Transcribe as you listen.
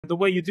The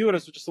way you do it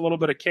is just a little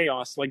bit of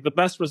chaos. Like the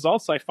best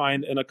results I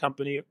find in a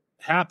company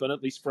happen,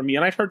 at least for me,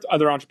 and I've heard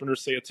other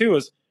entrepreneurs say it too,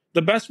 is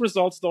the best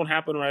results don't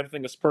happen when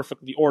everything is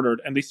perfectly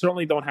ordered, and they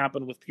certainly don't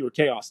happen with pure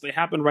chaos. They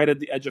happen right at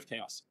the edge of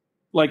chaos.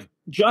 Like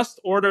just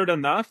ordered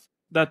enough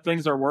that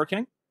things are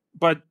working,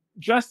 but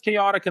just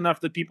chaotic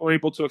enough that people are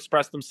able to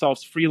express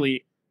themselves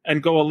freely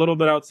and go a little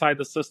bit outside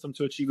the system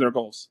to achieve their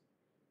goals.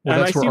 Well,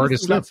 And that's where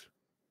artists live.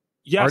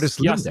 Yes, artists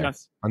live yes, there,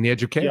 yes, on the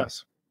edge of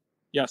chaos.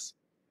 yes.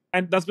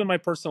 And that's been my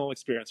personal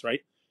experience, right?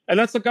 And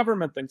that's the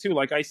government thing too.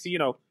 Like I see,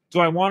 do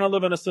I want to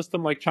live in a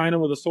system like China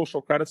with a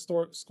social credit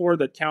score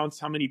that counts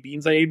how many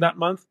beans I ate that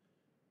month?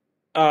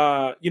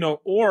 Or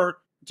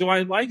do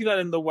I like that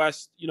in the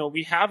West,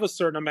 we have a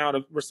certain amount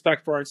of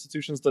respect for our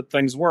institutions that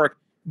things work,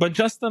 but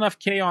just enough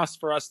chaos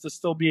for us to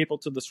still be able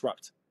to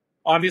disrupt.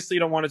 Obviously, you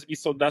don't want it to be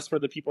so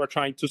desperate that people are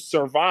trying to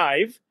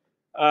survive.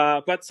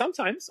 But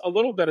sometimes a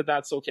little bit of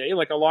that's okay.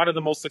 Like a lot of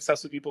the most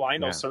successful people I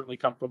know certainly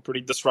come from pretty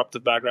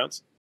disruptive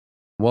backgrounds.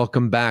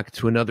 Welcome back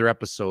to another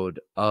episode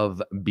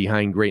of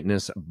Behind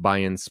Greatness by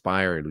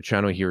Inspire.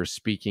 Luciano here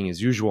speaking as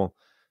usual.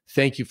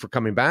 Thank you for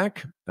coming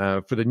back.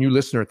 For the new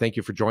listener, thank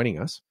you for joining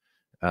us.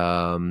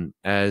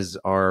 As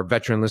our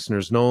veteran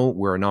listeners know,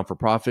 we're a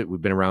non-for-profit.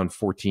 We've been around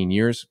 13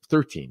 years. I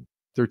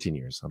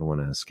don't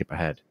want to skip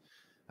ahead.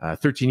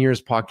 13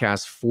 years,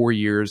 podcast, 4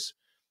 years.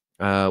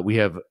 We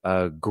have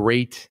a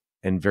great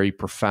and very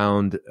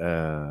profound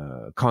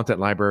content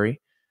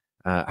library.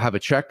 Have a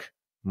check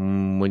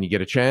when you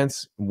get a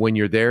chance, when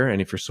you're there,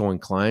 and if you're so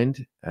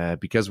inclined.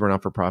 Because we're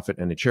not for profit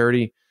and a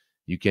charity,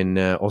 you can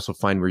also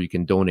find where you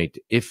can donate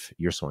if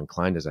you're so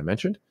inclined, as I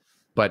mentioned.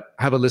 But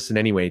have a listen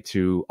anyway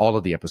to all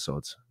of the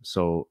episodes.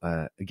 So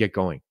get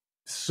going.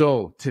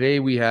 So today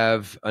we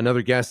have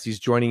another guest. He's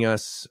joining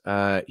us.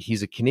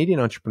 He's a Canadian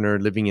entrepreneur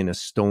living in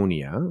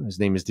Estonia. His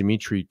name is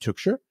Dimitry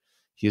Toukhcher.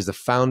 He is the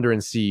founder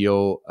and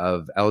CEO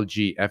of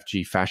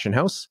LGFG Fashion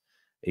House,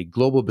 a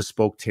global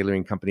bespoke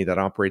tailoring company that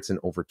operates in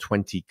over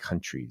 20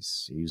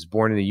 countries. He was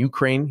born in the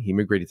Ukraine. He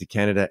immigrated to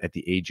Canada at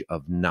the age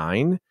of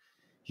 9.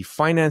 He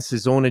financed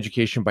his own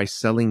education by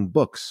selling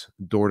books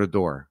door to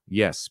door.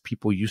 Yes,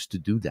 people used to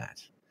do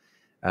that.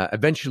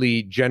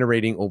 Eventually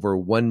generating over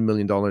 $1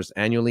 million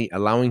annually,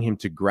 allowing him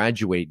to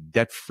graduate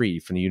debt-free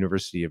from the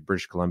University of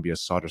British Columbia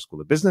Sauder School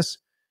of Business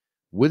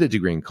with a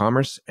degree in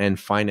commerce and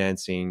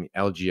financing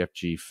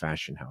LGFG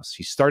Fashion House.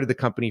 He started the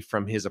company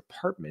from his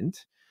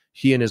apartment.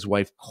 He and his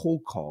wife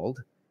cold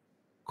called.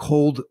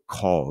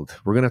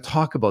 We're going to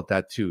talk about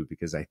that too,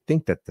 because I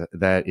think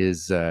that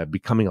is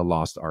becoming a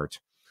lost art.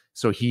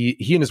 So he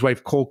and his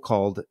wife cold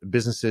called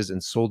businesses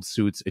and sold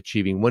suits,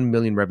 achieving 1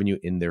 million revenue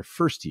in their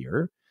first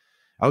year.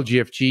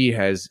 LGFG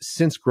has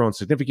since grown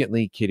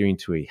significantly, catering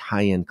to a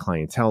high-end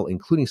clientele,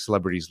 including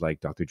celebrities like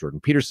Dr. Jordan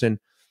Peterson,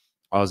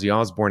 Ozzy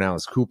Osbourne,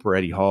 Alice Cooper,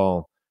 Eddie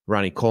Hall,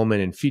 Ronnie Coleman,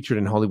 and featured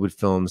in Hollywood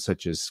films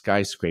such as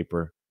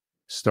Skyscraper,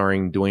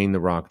 starring Dwayne "The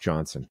Rock"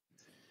 Johnson.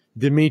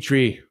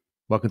 Dimitry,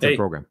 welcome to the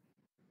program.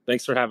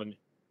 Thanks for having me.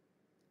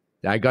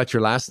 I got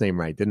your last name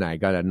right, didn't I? I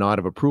got a nod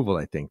of approval,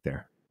 I think,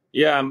 there.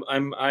 Yeah,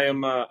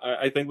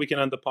 I think we can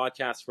end the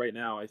podcast right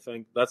now. I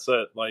think that's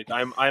it. Like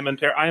I'm in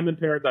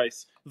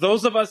paradise.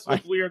 Those of us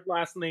with weird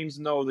last names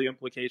know the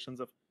implications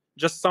of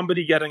just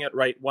somebody getting it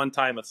right one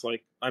time. It's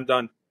like I'm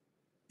done.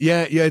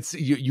 Yeah. It's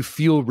you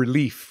feel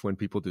relief when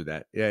people do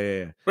that.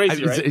 Yeah.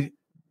 Crazy, right?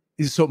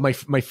 So my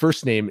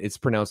first name, it's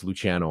pronounced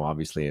Luciano,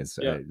 obviously,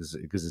 because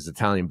it's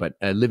Italian. But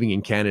living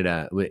in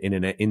Canada in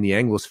the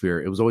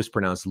Anglosphere, it was always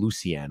pronounced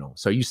Luciano.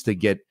 So I used to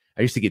get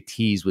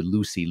teased with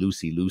Lucy all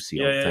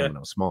the time when I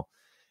was small.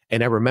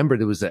 And I remember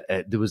there was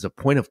a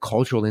point of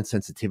cultural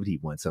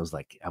insensitivity once.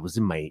 I was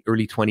in my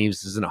early 20s.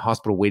 This is in a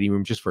hospital waiting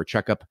room just for a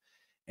checkup.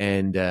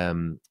 And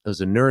it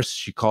was a nurse.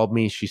 She called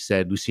me. She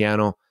said,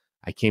 Luciano.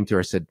 I came to her,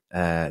 I said,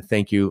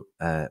 thank you.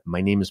 My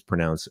name is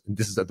pronounced,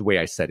 this is the way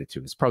I said it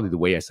too. It's probably the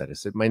way I said it. I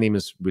said, my name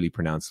is really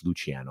pronounced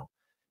Luciano.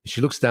 And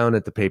she looks down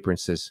at the paper and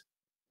says,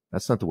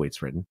 that's not the way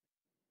it's written.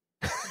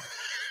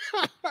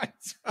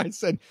 I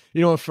said,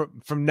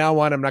 from now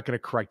on, I'm not going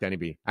to correct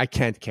anybody. I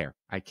can't care.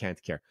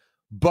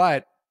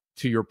 But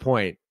to your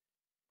point,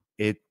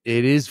 it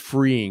is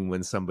freeing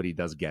when somebody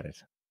does get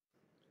it.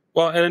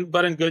 Well,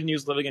 but in good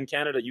news, living in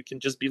Canada, you can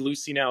just be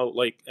Lucy now,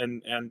 like,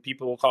 and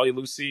people will call you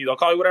Lucy. They'll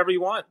call you whatever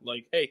you want.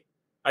 Like, hey,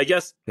 I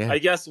guess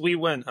we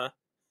win, huh?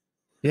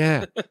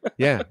 Yeah,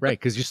 right.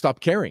 Because you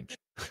stop caring.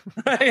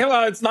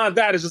 Well, it's not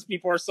that. It's just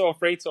people are so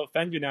afraid to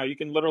offend you now. You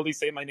can literally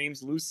say, my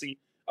name's Lucy.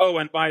 Oh,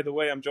 and by the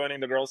way, I'm joining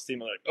the girls'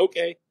 team. I'm like,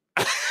 okay.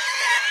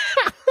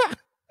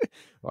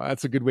 Well,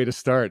 that's a good way to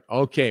start.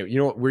 Okay, you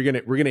know what? We're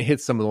gonna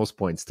hit some of those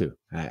points too.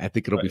 I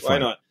think it'll be fun. Why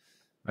not?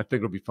 I think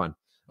it'll be fun.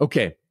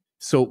 Okay,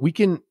 so we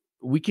can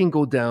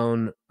go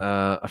down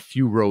a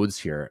few roads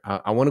here.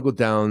 I want to go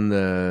down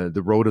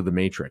the road of the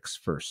Matrix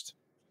first,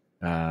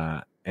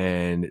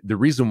 and the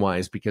reason why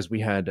is because we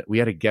had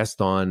a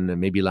guest on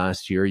maybe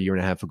last year, a year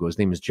and a half ago. His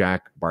name is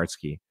Zakk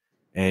Bartsky,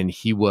 and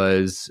he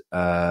was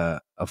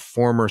a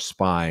former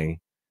spy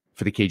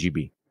for the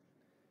KGB.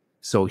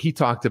 So he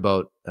talked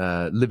about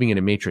living in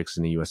a matrix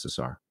in the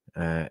USSR.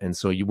 And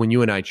so when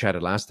you and I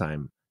chatted last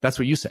time, That's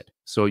what you said.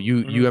 So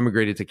you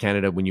emigrated to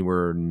Canada when you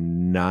were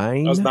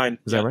 9? I was 9.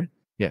 Is that right?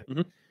 Yeah.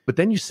 Mm-hmm. But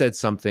then you said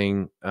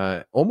something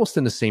almost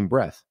in the same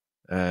breath.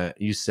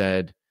 You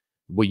said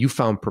what you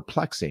found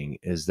perplexing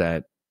is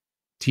that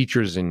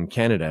teachers in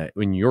Canada,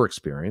 in your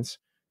experience,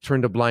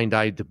 turned a blind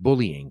eye to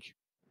bullying.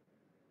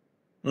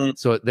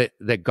 So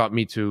that got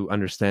me to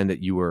understand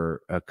that you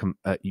were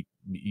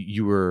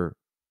you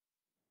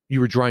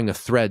were drawing a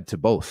thread to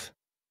both.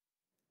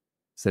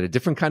 Is that a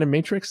different kind of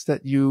matrix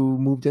that you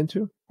moved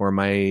into, or am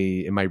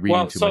I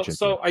reading too much into it?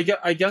 So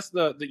I guess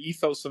the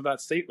ethos of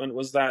that statement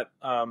was that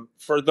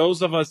for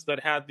those of us that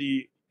had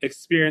the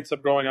experience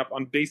of growing up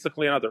on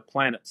basically another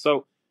planet,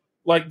 so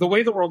like the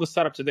way the world is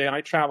set up today, and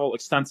I travel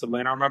extensively,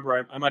 and I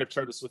remember I might have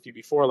shared this with you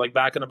before, like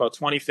back in about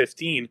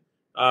 2015,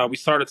 we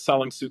started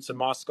selling suits in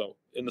Moscow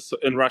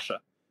in Russia.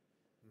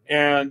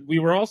 And we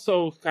were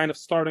also kind of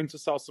starting to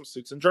sell some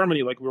suits in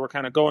Germany. Like we were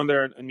kind of going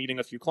there and meeting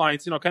a few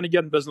clients, kind of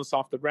getting business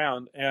off the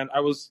ground. And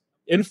I was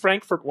in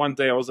Frankfurt one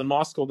day. I was in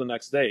Moscow the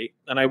next day.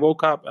 And I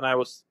woke up and I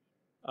was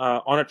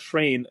on a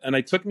train. And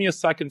it took me a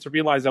second to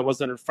realize I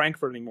wasn't in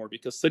Frankfurt anymore,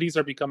 because cities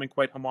are becoming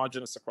quite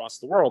homogenous across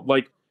the world.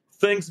 Like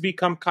things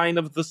become kind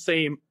of the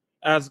same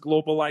as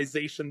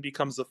globalization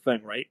becomes a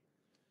thing, right?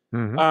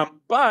 Mm-hmm.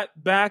 But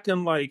back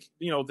in the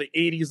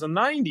 80s and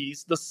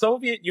 90s, the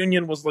Soviet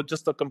Union was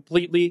just a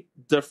completely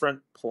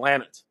different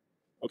planet.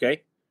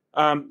 Okay.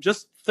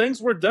 Just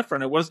things were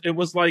different. It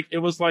was like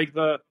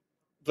the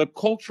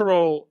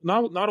cultural,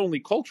 not only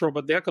cultural,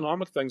 but the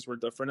economic things were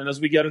different. And as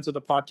we get into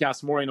the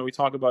podcast more, we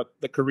talk about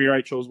the career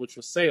I chose, which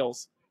was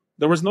sales.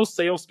 There was no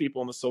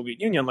salespeople in the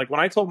Soviet Union. Like when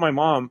I told my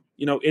mom,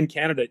 in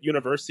Canada at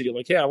university,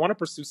 like, hey, I want to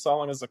pursue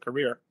selling as a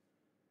career,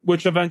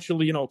 which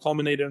eventually,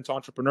 culminated into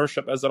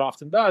entrepreneurship, as it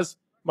often does.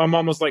 My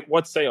mom was like,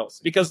 what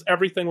sales? Because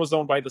everything was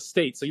owned by the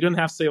state. So you didn't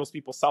have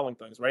salespeople selling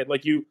things, right?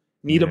 Like you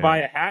need to buy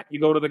a hat. You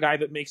go to the guy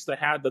that makes the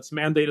hat that's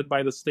mandated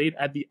by the state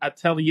at the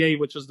atelier,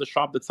 which is the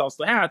shop that sells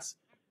the hats.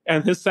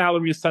 And his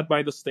salary is set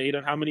by the state,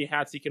 and how many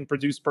hats he can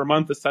produce per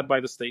month is set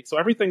by the state. So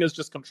everything is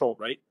just controlled,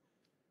 right?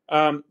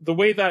 The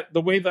way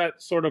that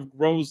sort of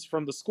grows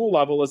from the school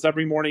level is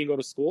every morning you go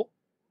to school.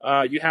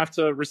 You have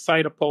to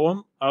recite a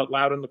poem out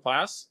loud in the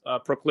class,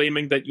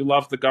 proclaiming that you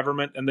love the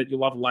government and that you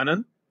love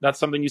Lenin. That's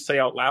something you say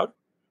out loud.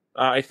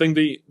 I think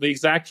the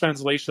exact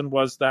translation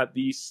was that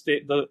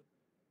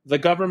the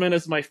government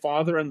is my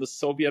father and the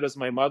Soviet is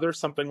my mother,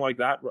 something like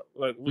that,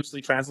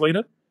 loosely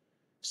translated.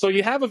 So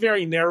you have a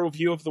very narrow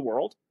view of the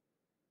world.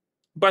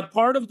 But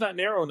part of that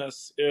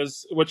narrowness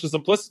which is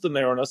implicit in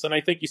narrowness, and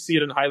I think you see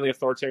it in highly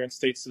authoritarian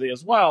states today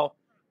as well,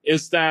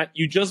 is that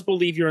you just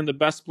believe you're in the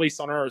best place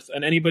on earth,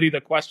 and anybody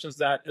that questions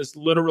that is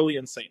literally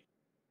insane.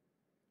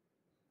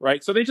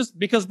 Right? So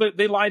because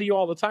they lie to you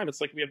all the time. It's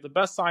like we have the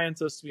best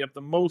scientists, we have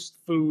the most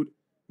food,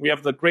 we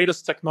have the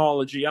greatest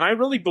technology. And I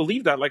really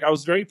believe that. Like I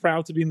was very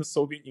proud to be in the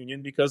Soviet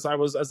Union because I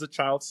was, as a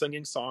child,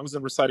 singing songs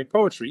and reciting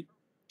poetry.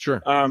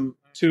 Sure. Look,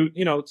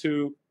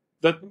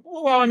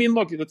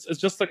 it's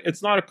just like,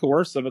 it's not a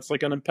coercive, it's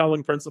like an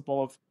impelling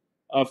principle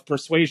of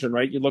persuasion,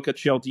 right? You look at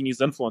Cialdini's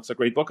Influence, a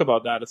great book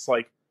about that. It's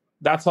like,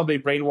 that's how they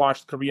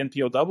brainwashed Korean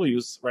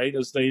POWs, right?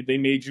 Is they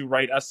made you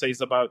write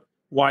essays about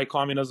why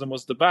communism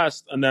was the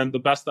best, and then the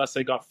best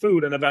essay got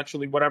food, and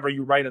eventually whatever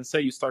you write and say,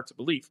 you start to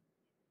believe.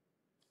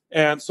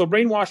 And so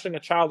brainwashing a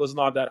child is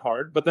not that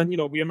hard. But then,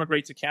 we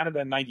immigrate to Canada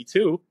in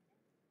 92,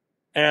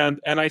 and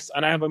I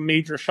have a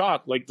major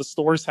shock. Like the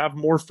stores have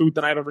more food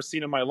than I've ever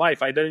seen in my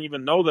life. I didn't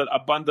even know that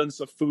abundance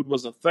of food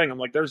was a thing. I'm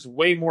like, there's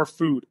way more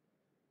food.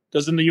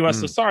 Because in the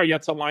USSR, you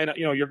had to line up,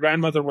 your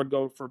grandmother would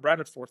go for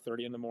bread at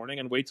 4:30 in the morning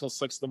and wait till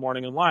 6 in the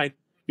morning in line,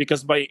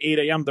 because by 8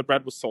 a.m. the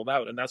bread was sold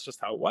out. And that's just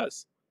how it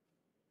was.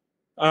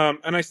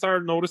 And I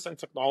started noticing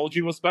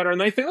technology was better.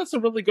 And I think that's a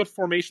really good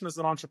formation as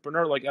an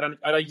entrepreneur, like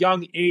at a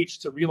young age,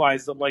 to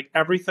realize that like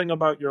everything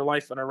about your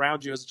life and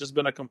around you has just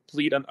been a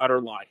complete and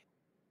utter lie.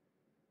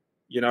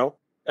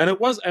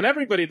 And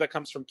everybody that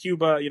comes from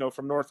Cuba,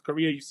 from North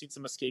Korea, you've seen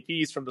some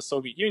escapees from the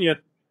Soviet Union.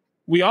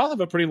 We all have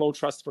a pretty low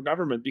trust for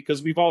government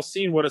because we've all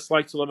seen what it's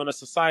like to live in a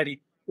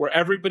society where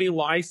everybody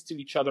lies to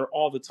each other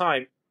all the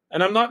time.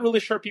 And I'm not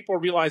really sure people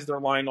realize they're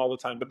lying all the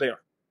time, but they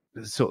are.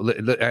 So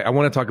I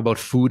want to talk about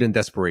food and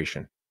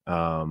desperation.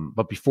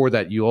 But before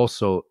that, you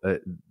also,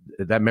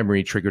 that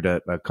memory triggered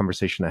a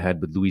conversation I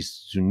had with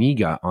Luis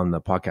Zuniga on the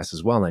podcast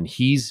as well. And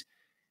he's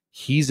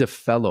a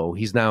fellow,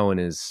 he's now in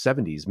his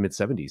 70s, mid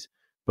 70s,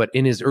 but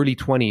in his early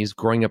 20s,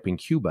 growing up in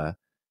Cuba,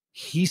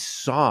 he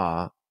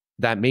saw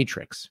that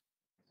matrix.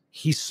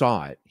 He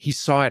saw it. He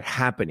saw it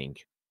happening.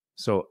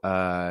 So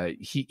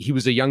he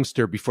was a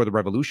youngster before the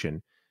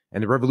revolution,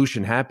 and the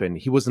revolution happened.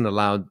 He wasn't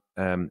allowed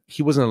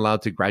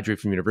to graduate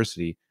from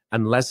university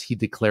unless he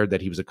declared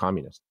that he was a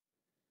communist,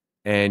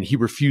 and he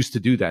refused to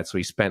do that. So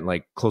he spent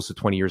like close to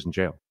 20 years in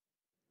jail.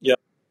 Yeah,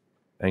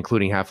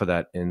 including half of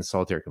that in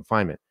solitary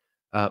confinement.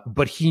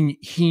 But he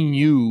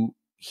knew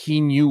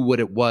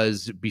what it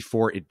was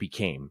before it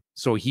became.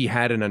 So he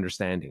had an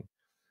understanding.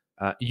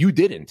 You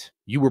didn't.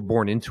 You were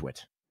born into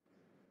it.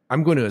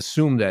 I'm going to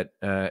assume that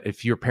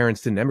if your parents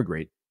didn't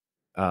emigrate,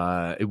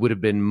 it would have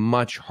been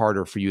much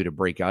harder for you to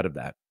break out of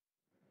that.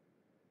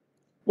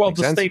 Well, Make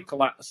sense?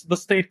 the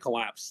state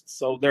collapsed.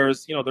 So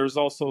there's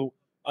also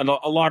a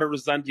lot of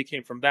resentment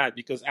came from that,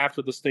 because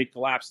after the state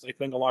collapsed, I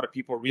think a lot of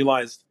people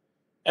realized,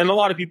 and a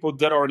lot of people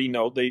did already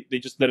know, they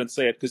just didn't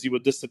say it because you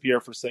would disappear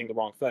for saying the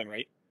wrong thing,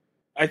 right?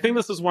 I think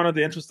this is one of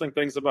the interesting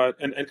things about,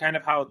 and kind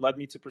of how it led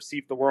me to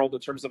perceive the world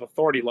in terms of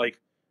authority. Like,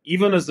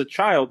 even as a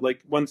child,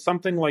 like when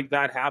something like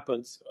that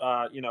happens,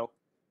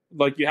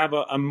 like you have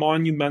a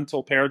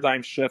monumental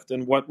paradigm shift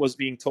in what was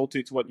being told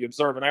to what you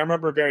observe. And I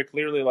remember very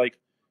clearly, like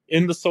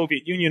in the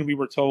Soviet Union, we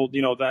were told,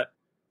 that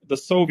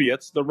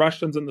the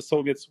Russians and the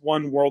Soviets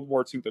won World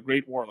War II, the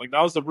Great War. Like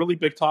that was a really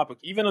big topic.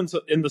 Even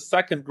in the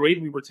second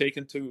grade, we were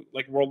taken to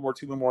like World War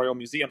II memorial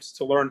museums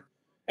to learn.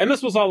 And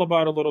this was all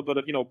about a little bit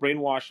of,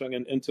 brainwashing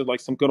and into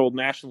like some good old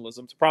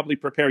nationalism to probably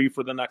prepare you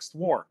for the next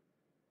war,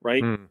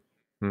 right?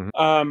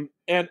 Mm-hmm.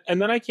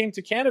 And then I came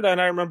to Canada,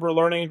 and I remember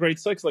learning in grade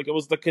 6, like it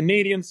was the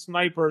Canadian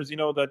snipers,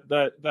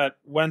 that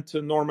went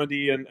to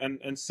Normandy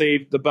and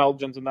saved the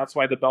Belgians, and that's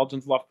why the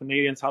Belgians loved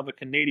Canadians, how the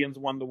Canadians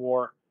won the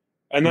war.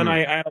 And then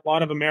I had a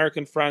lot of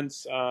American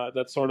friends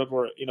that sort of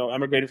were,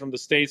 emigrated from the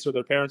States, or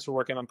their parents were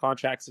working on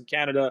contracts in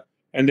Canada,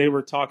 and they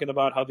were talking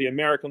about how the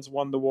Americans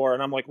won the war.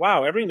 And I'm like,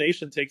 wow, every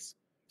nation takes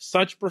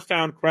such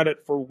profound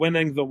credit for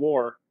winning the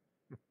war.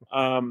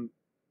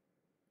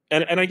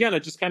 And again,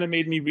 it just kind of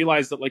made me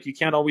realize that like you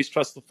can't always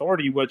trust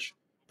authority, which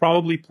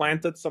probably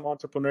planted some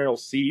entrepreneurial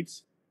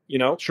seeds,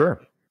 Sure.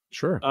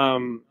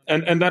 And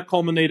that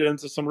culminated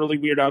into some really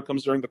weird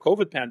outcomes during the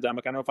COVID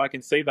pandemic. I don't know if I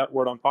can say that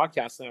word on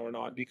podcast now or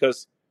not,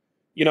 because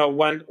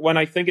when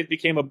I think it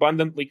became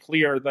abundantly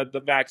clear that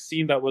the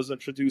vaccine that was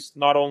introduced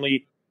not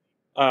only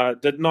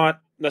did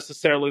not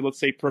necessarily, let's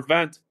say,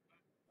 prevent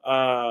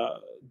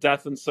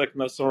death and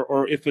sickness,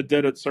 or if it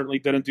did, it certainly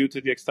didn't do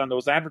to the extent that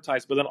was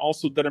advertised, but then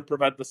also didn't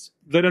prevent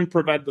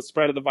the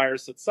spread of the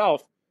virus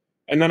itself.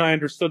 And then I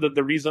understood that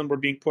the reason we're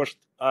being pushed,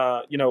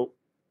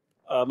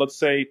 let's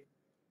say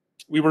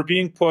we were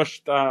being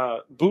pushed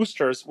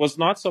boosters was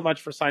not so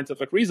much for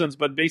scientific reasons,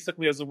 but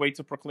basically as a way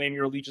to proclaim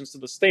your allegiance to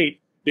the state,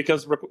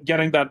 because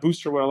getting that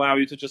booster will allow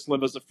you to just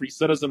live as a free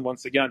citizen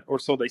once again, or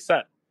so they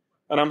said.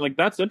 And I'm like,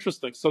 that's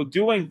interesting. So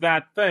doing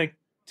that thing,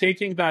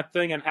 taking that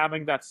thing and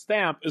having that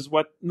stamp is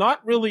what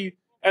not really,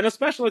 and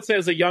especially let's say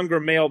as a younger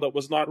male that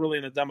was not really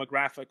in a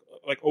demographic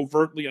like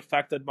overtly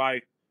affected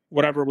by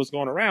whatever was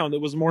going around. It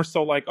was more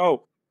so like,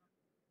 oh,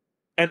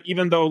 and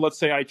even though let's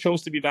say I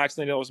chose to be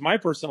vaccinated, that was my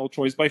personal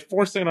choice, by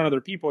forcing it on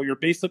other people, you're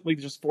basically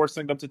just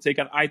forcing them to take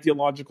an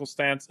ideological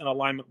stance in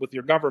alignment with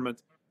your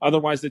government.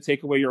 Otherwise, they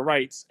take away your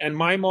rights. And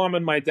my mom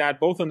and my dad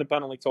both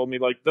independently told me,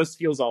 like, this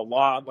feels a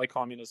lot like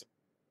communism.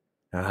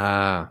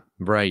 Ah,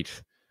 right.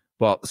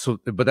 Well,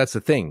 but that's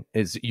the thing,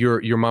 is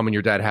your mom and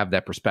your dad have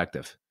that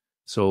perspective.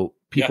 So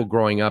people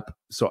growing up,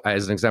 so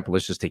as an example,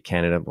 let's just take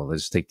Canada. Well,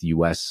 let's take the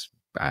US,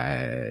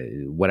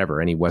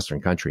 whatever, any Western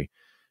country,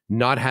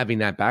 not having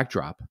that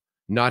backdrop,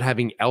 not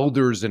having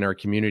elders in our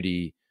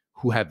community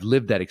who have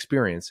lived that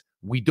experience.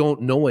 We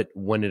don't know it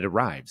when it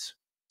arrives.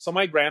 So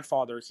my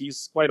grandfather,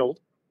 he's quite old.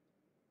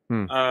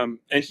 And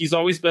he's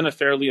always been a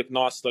fairly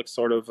agnostic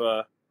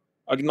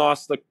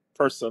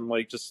person,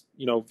 like just,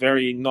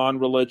 very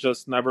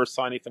non-religious, never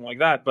saw anything like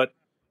that. But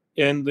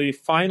in the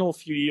final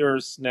few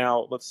years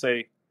now, let's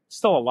say,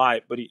 still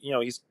alive, but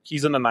he's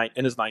in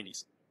his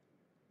 90s.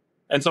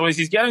 And so as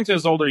he's getting to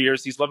his older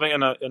years, he's living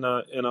in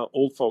a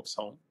old folks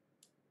home.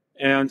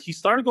 And he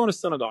started going to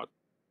synagogue.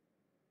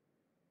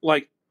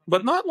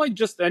 But not like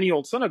just any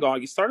old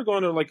synagogue. He started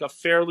going to like a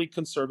fairly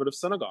conservative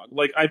synagogue.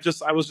 Like I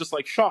was just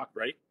like shocked,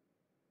 right?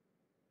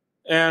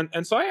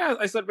 And so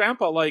I said,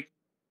 Grandpa, like,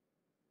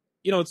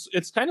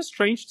 it's kind of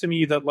strange to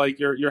me that like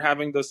you're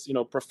having this,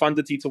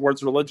 profundity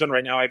towards religion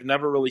right now. I've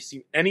never really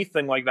seen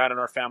anything like that in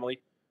our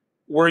family.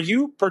 Were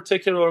you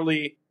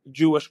particularly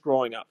Jewish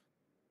growing up?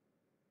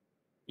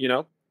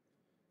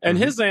 And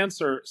his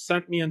answer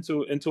sent me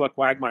into a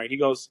quagmire. He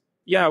goes,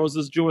 yeah, I was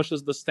as Jewish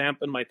as the stamp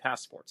in my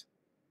passport.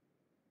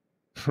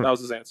 That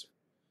was his answer.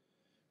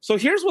 So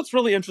here's what's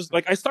really interesting.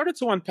 Like I started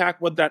to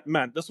unpack what that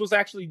meant. This was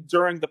actually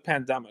during the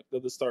pandemic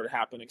that this started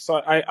happening. So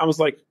I was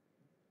like,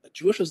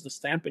 Jewish is the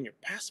stamp in your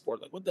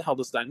passport. Like, what the hell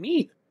does that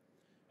mean?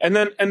 And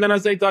then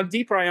as I dug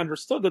deeper, I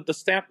understood that the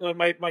stamp,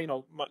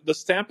 the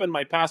stamp in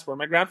my passport.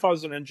 My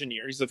grandfather's an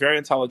engineer. He's a very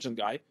intelligent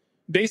guy.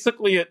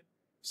 Basically, it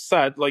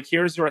said like,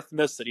 here's your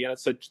ethnicity, and it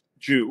said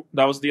Jew.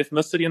 That was the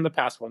ethnicity in the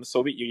passport in the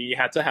Soviet Union. You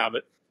had to have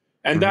it.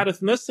 And that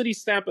ethnicity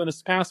stamp in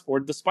his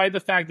passport, despite the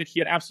fact that he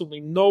had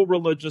absolutely no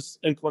religious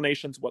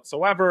inclinations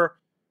whatsoever,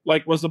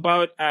 like was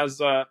about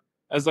as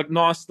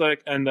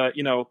agnostic and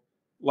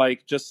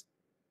like just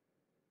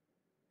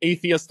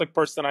atheistic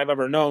person I've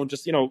ever known,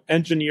 just,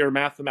 engineer,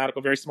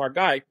 mathematical, very smart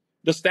guy.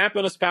 The stamp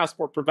in his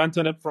passport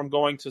prevented him from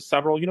going to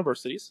several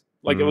universities.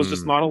 Like it was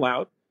just not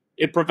allowed.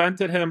 It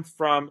prevented him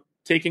from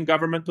taking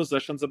government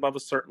positions above a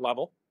certain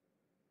level.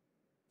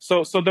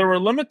 So there were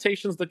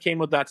limitations that came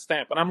with that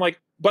stamp. And I'm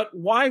like, but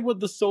why would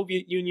the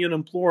Soviet Union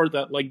implore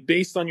that, like,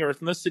 based on your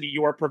ethnicity,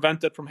 you are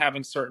prevented from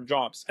having certain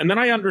jobs? And then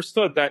I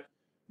understood that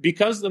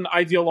because an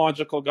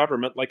ideological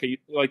government, like a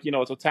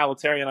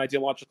totalitarian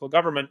ideological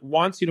government,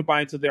 wants you to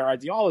buy into their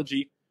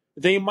ideology,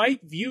 they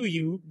might view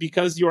you,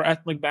 because your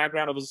ethnic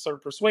background of a certain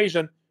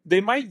persuasion,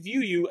 they might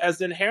view you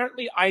as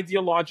inherently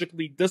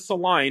ideologically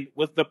disaligned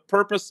with the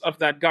purpose of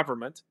that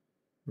government.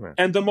 Right.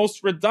 And the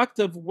most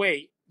reductive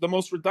way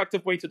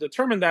to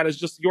determine that is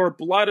just your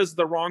blood is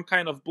the wrong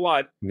kind of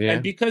blood. Yeah.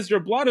 And because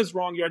your blood is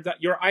wrong,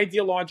 you're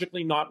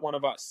ideologically not one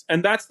of us.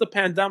 And that's the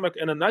pandemic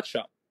in a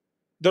nutshell.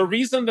 The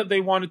reason that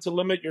they wanted to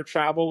limit your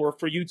travel or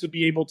for you to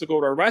be able to go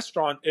to a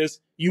restaurant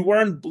is you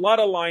weren't blood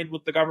aligned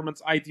with the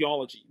government's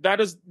ideology. That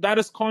is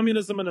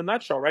communism in a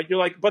nutshell, right? You're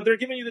like, but they're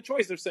giving you the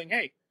choice. They're saying,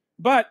 hey,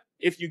 but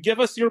if you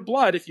give us your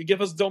blood, if you give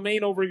us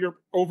domain over your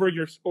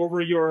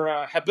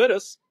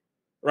habitus,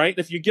 right?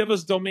 If you give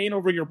us domain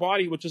over your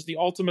body, which is the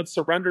ultimate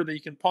surrender that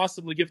you can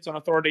possibly give to an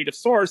authoritative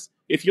source,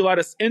 if you let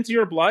us into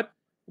your blood,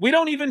 we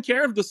don't even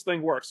care if this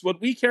thing works. What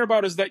we care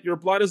about is that your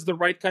blood is the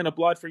right kind of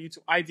blood for you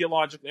to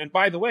ideologically. And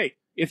by the way,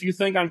 if you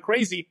think I'm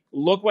crazy,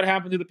 look what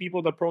happened to the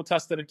people that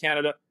protested in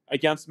Canada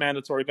against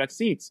mandatory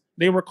vaccines.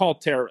 They were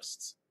called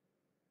terrorists.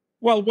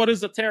 Well, what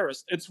is a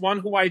terrorist? It's one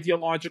who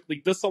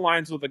ideologically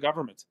disaligns with the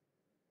government.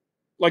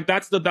 Like,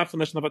 that's the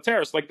definition of a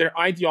terrorist. Like, their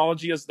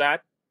ideology is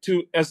that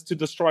to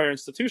destroy our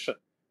institution.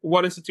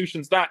 What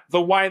institution is that?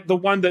 The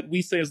one that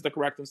we say is the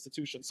correct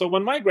institution. So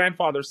when my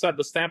grandfather said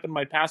the stamp in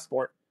my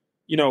passport,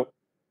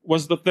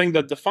 was the thing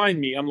that defined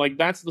me, I'm like,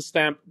 that's the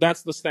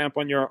stamp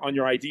on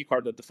your ID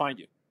card that defined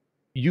you.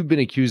 You've been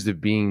accused of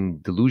being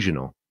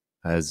delusional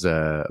as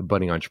a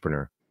budding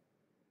entrepreneur.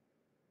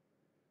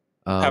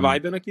 Have I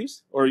been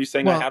accused? Or are you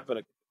saying I have been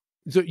accused?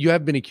 So you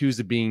have been accused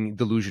of being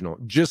delusional,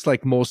 just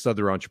like most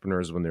other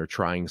entrepreneurs when they're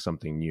trying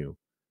something new.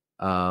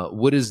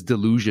 What does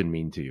delusion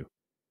mean to you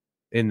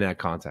in that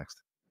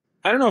context?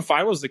 I don't know if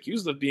I was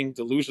accused of being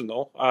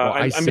delusional.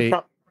 I say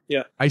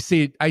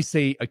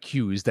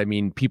accused. I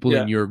mean, people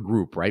in your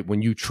group, right?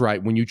 When you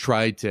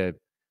tried to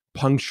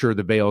puncture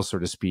the veil, so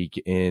to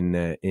speak,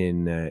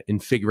 in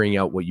figuring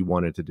out what you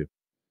wanted to do.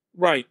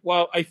 Right.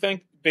 Well, I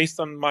think based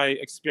on my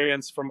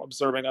experience from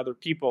observing other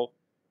people,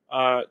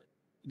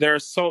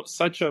 there's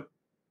such a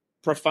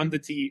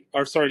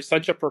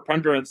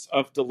preponderance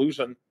of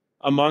delusion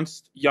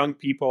amongst young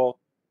people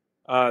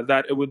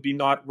that it would be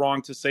not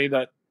wrong to say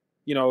that,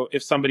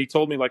 if somebody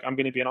told me, like, I'm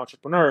going to be an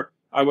entrepreneur,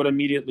 I would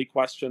immediately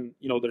question,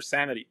 their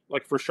sanity,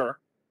 like, for sure.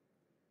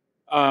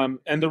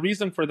 And the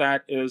reason for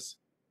that is,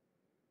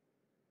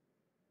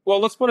 well,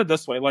 let's put it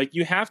this way. Like,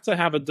 you have to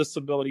have a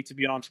disability to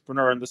be an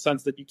entrepreneur in the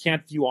sense that you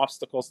can't view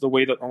obstacles the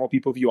way that normal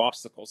people view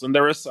obstacles. And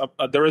there is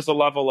a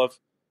level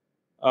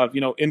of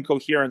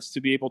incoherence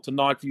to be able to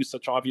not view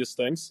such obvious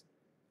things.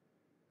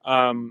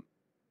 But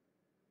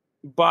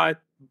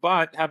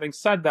having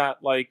said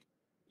that, like,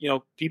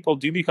 people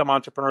do become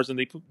entrepreneurs and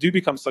they do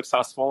become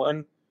successful.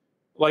 And,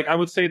 like, I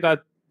would say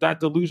that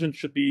delusion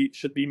should be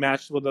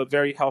matched with a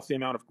very healthy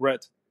amount of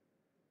grit.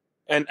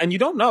 And you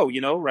don't know,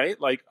 right?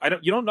 Like,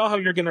 you don't know how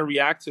you're going to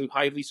react to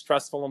highly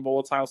stressful and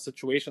volatile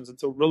situations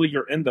until really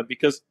you're in them.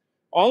 Because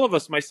all of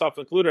us, myself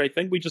included, I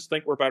think we just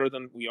think we're better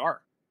than we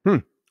are.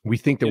 We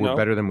think that we're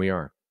better than we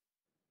are.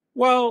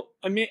 Well,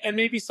 I mean, and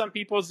maybe some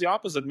people is the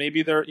opposite.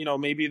 Maybe they're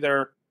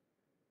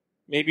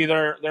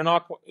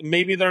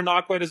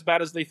not quite as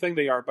bad as they think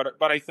they are.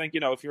 But I think,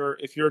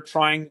 if you're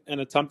trying and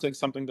attempting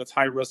something that's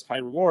high risk, high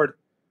reward,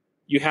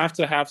 you have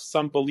to have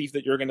some belief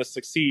that you're going to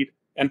succeed,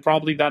 and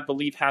probably that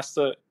belief has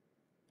to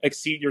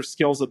exceed your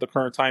skills at the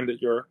current time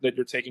that you're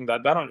taking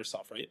that bet on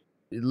yourself, right?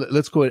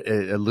 Let's go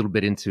a little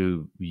bit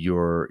into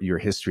your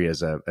history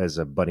as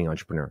a budding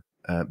entrepreneur,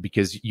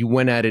 because you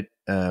went at it,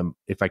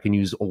 if I can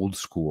use old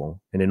school,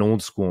 in an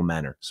old school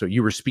manner. So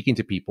you were speaking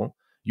to people,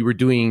 you were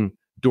doing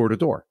door to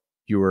door,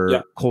 you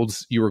were cold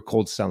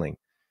selling,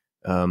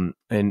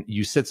 and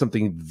you said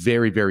something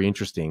very, very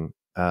interesting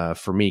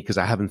for me, because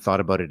I haven't thought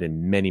about it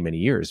in many, many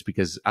years,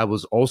 because I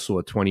was also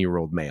a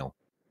 20-year-old male.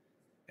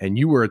 And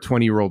you were a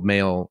 20-year-old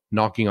male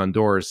knocking on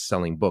doors,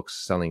 selling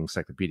books, selling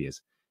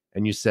encyclopedias.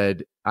 And you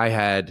said, I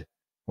had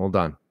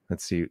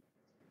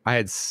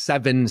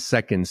 7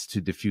 seconds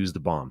to defuse the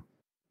bomb.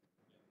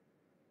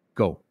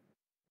 Go.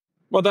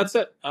 Well, that's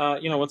it.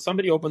 When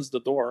somebody opens the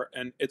door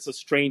and it's a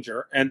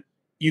stranger, and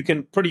you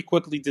can pretty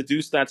quickly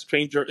deduce that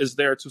stranger is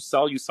there to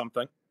sell you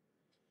something,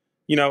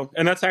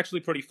 and that's actually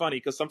pretty funny,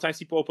 because sometimes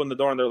people open the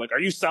door and they're like, are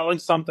you selling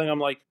something? I'm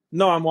like,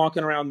 no, I'm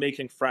walking around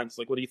making friends.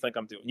 Like, what do you think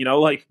I'm doing?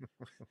 Like,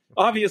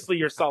 obviously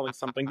you're selling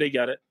something. They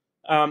get it.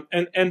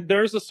 And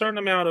there's a certain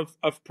amount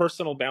of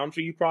personal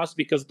boundary you cross,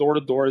 because door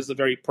to door is a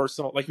very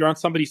personal, like, you're on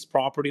somebody's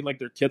property, like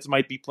their kids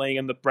might be playing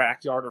in the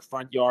backyard or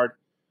front yard.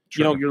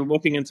 Sure. You're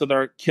looking into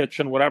their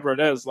kitchen, whatever it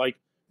is. Like,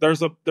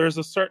 there's a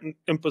certain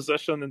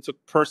imposition into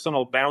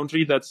personal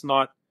boundary that's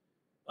not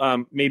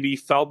maybe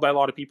felt by a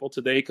lot of people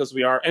today, because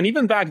we are, and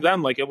even back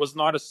then, like, it was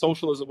not as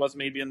social as it was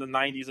maybe in the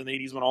 90s and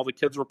 80s when all the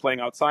kids were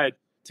playing outside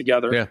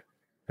together.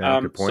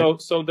 Good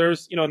point. So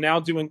there's, now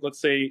doing, let's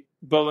say,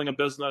 building a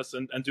business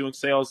and doing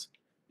sales,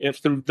 if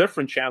through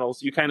different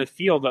channels, you kind of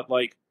feel that,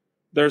 like,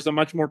 there's a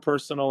much more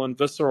personal and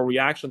visceral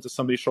reaction to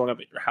somebody showing up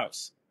at your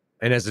house.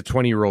 And as a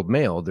 20-year-old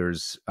male,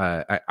 there's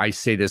I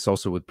say this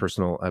also with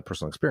personal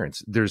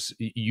experience.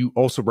 You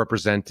also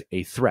represent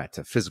a threat,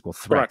 a physical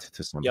threat Correct.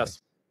 to somebody.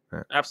 Yes,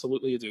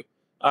 absolutely you do.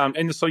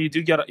 And so you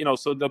do get,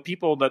 so the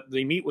people that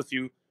they meet with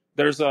you,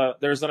 there's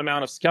an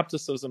amount of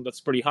skepticism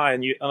that's pretty high.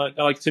 And you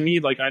like, to me,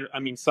 like, I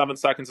mean, 7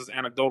 seconds is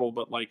anecdotal,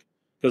 but like,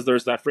 because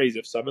there's that phrase, you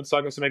have 7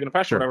 seconds to make an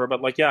impression, Sure. whatever.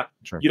 But like, yeah,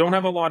 Sure. you don't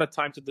have a lot of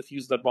time to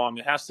diffuse that bomb.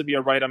 It has to be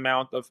a right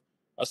amount of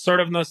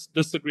assertiveness,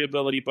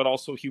 disagreeability, but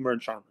also humor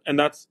and charm. And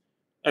that's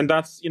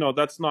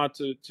that's not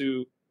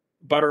to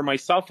butter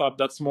myself up.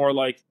 That's more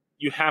like,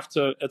 you have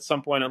to, at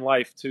some point in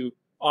life, to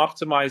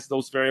optimize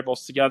those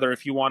variables together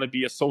if you want to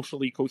be a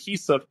socially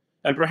cohesive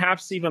and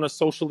perhaps even a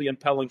socially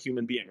impelling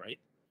human being, right?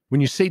 When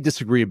you say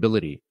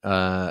disagreeability,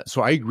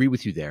 so I agree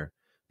with you there,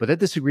 but that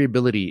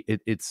disagreeability,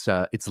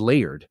 it's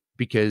layered,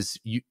 because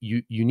you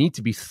need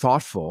to be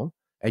thoughtful,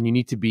 and you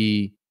need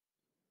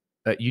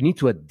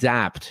to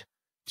adapt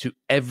to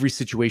every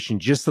situation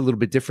just a little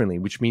bit differently,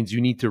 which means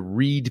you need to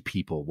read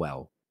people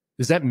well.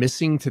 Is that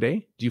missing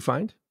today, do you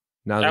find?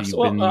 Now that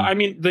you've been... I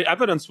mean, the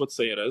evidence would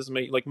say it is. I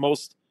mean, like,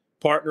 most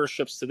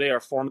partnerships today are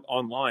formed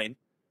online,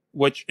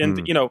 which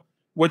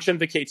which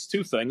indicates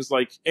two things.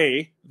 Like,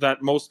 A,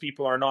 that most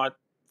people are not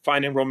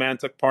finding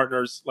romantic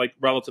partners, like,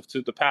 relative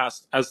to the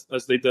past, as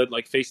they did,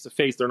 like, face to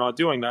face. They're not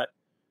doing that.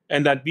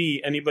 And that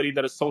B, anybody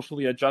that is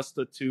socially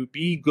adjusted to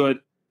be good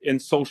in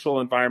social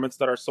environments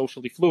that are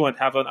socially fluent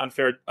have an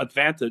unfair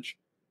advantage,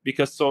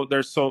 because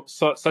there's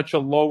such a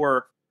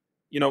lower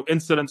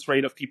incidence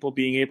rate of people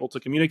being able to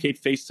communicate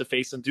face to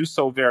face and do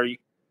so very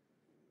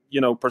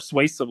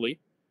persuasively.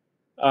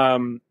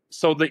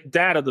 So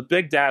the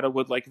big data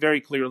would, like,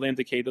 very clearly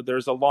indicate that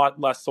there's a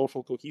lot less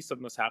social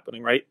cohesiveness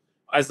happening, right?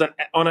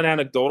 On an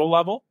anecdotal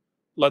level,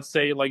 let's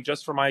say, like,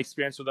 just from my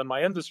experience within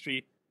my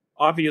industry,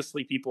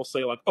 obviously people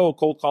say, like, oh,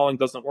 cold calling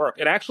doesn't work.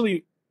 It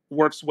actually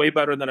works way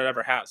better than it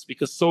ever has,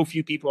 because so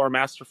few people are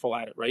masterful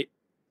at it, right?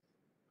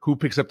 Who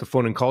picks up the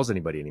phone and calls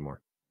anybody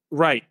anymore?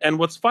 Right. And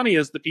what's funny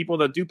is the people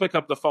that do pick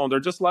up the phone, they're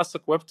just less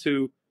equipped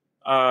to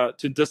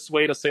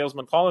dissuade a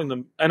salesman calling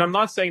them. And I'm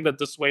not saying that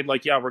dissuade,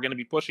 like, yeah, we're going to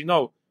be pushy.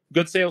 No,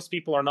 good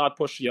salespeople are not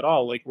pushy at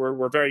all. Like,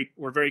 we're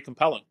very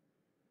compelling.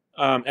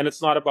 And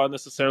it's not about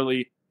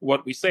necessarily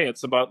what we say.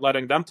 It's about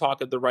letting them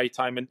talk at the right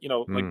time, and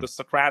like the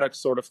Socratic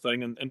sort of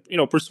thing.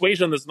 And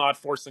persuasion is not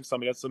forcing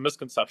somebody. That's a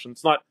misconception.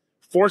 It's not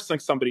forcing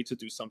somebody to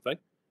do something.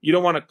 You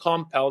don't want to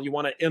compel. You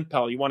want to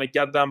impel. You want to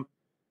get them.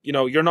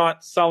 You're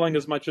not selling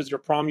as much as you're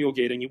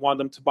promulgating. You want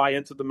them to buy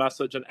into the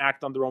message and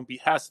act on their own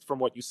behest from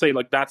what you say.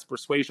 Like, that's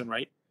persuasion,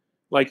 right?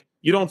 Like,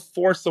 you don't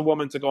force a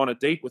woman to go on a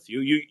date with you.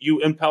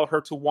 You impel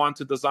her to want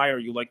to desire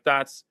you. Like,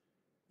 that's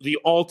the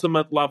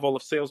ultimate level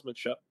of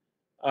salesmanship.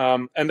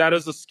 And that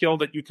is a skill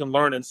that you can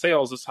learn in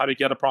sales, is how to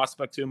get a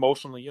prospect to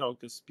emotionally,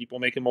 because people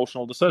make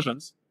emotional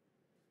decisions.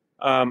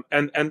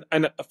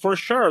 And for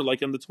sure,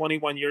 like, in the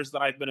 21 years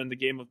that I've been in the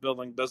game of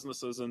building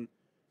businesses and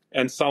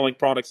selling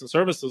products and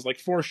services, like,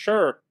 for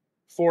sure,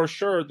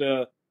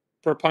 the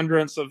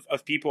preponderance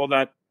of people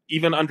that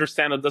even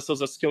understand that this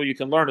is a skill you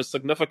can learn is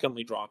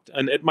significantly dropped.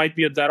 And it might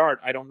be a dead art.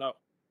 I don't know.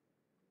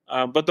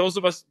 But those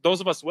of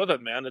us with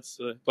it, man, it's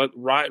but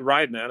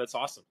ride, man. It's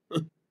awesome.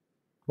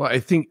 Well, I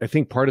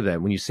think part of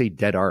that, when you say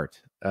dead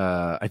art,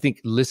 I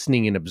think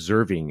listening and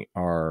observing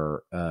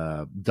are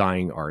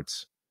dying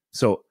arts.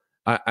 So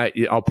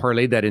I'll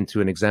parlay that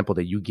into an example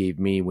that you gave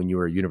me when you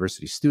were a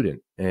university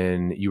student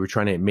and you were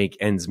trying to make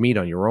ends meet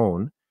on your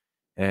own.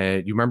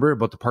 You remember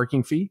about the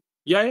parking fee?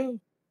 Yeah.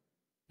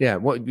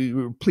 Well,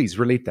 please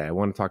relate that. I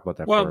want to talk about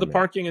that. Well, the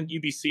parking in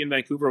UBC in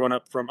Vancouver went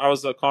up I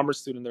was a commerce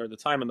student there at the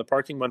time, and the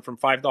parking went from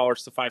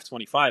 $5 to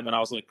 $5.25, and I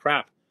was like,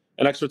 crap.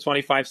 An extra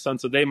 25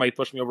 cents a day might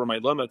push me over my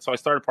limit. So I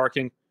started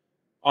parking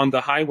on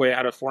the highway. I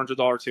had a $400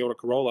 Toyota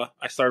Corolla.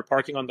 I started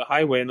parking on the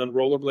highway and then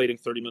rollerblading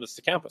 30 minutes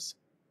to campus.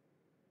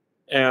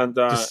 And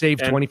to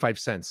save 25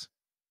 cents.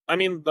 I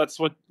mean, that's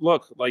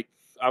like,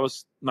 I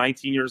was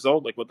 19 years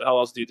old. Like, what the hell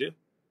else do you do?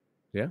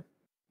 Yeah.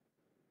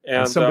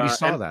 And somebody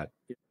saw that.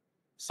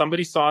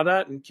 Somebody saw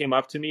that and came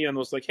up to me and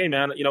was like, hey,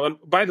 man, and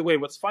by the way,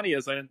 what's funny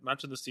is, I didn't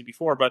mention this to you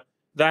before, but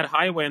that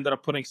highway ended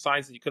up putting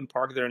signs that you couldn't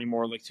park there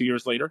anymore, like 2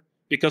 years later.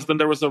 Because then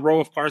there was a row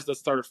of cars that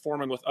started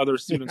forming with other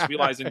students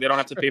realizing they don't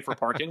have to pay for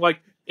parking.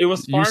 Like, it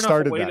was far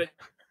enough away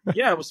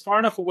it was far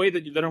enough away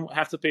that you didn't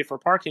have to pay for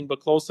parking, but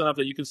close enough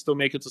that you can still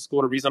make it to school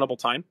at a reasonable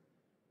time.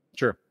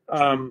 Sure.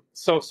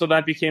 So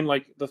that became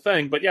like the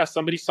thing. But yeah,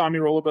 somebody saw me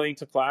rollerblading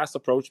to class,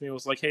 approached me, and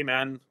was like, hey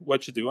man,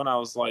 what you doing? I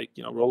was like,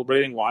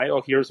 rollerblading, why?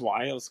 Oh, here's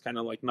why. I was kind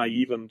of like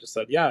naive and just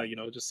said, yeah,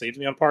 it just saves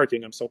me on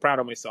parking. I'm so proud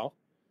of myself.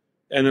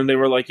 And then they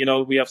were like,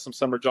 we have some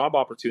summer job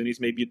opportunities.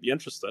 Maybe you'd be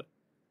interested.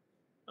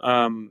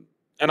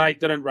 And I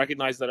didn't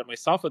recognize that at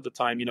myself at the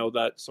time,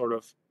 that sort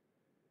of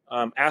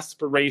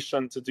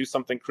aspiration to do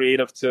something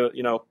creative to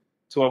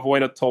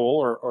avoid a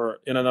toll, or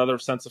in another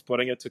sense of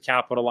putting it, to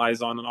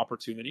capitalize on an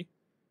opportunity,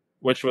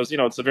 which was,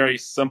 it's a very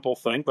simple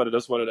thing, but it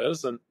is what it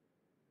is. And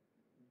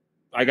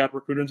I got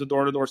recruited into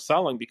door-to-door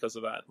selling because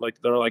of that.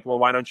 Like, they're like, well,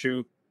 why don't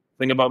you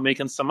think about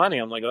making some money?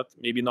 I'm like, that's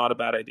maybe not a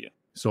bad idea.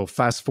 So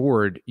fast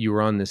forward, you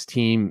were on this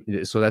team.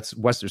 So that's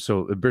Western.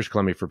 So British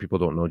Columbia, for people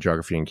who don't know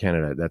geography in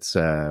Canada, that's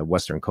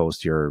Western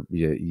coast. You're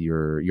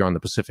on the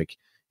Pacific.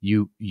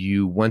 You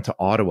went to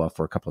Ottawa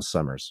for a couple of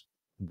summers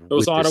It was with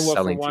this Ottawa for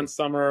selling one team.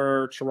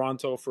 summer,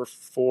 Toronto for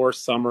 4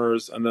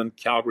 summers, and then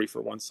Calgary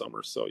for 1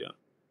 summer. So yeah.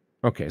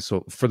 Okay,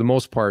 so for the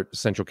most part,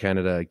 Central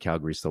Canada,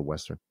 Calgary, still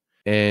Western.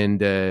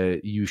 And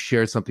you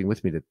shared something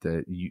with me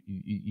that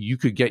you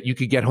could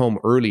get home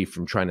early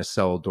from trying to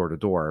sell door to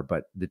door,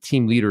 but the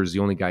team leader is the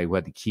only guy who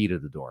had the key to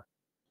the door.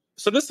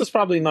 So this is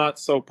probably not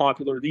so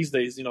popular these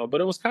days, but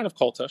it was kind of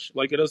cultish.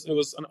 Like it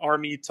was an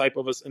army type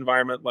of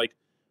environment, like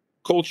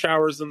cold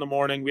showers in the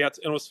morning. And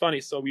it was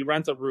funny. So we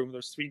rent a room.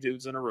 There's 3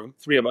 dudes in a room,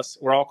 3 of us.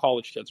 We're all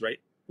college kids, right?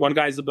 One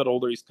guy's a bit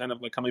older. He's kind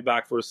of like coming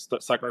back for his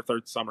second or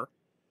third summer.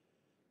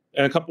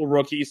 And a couple of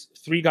rookies,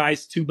 3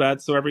 guys, 2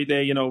 beds. So every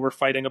day, we're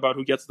fighting about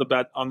who gets the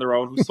bet on their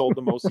own, who sold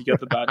the most, you get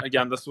the bet.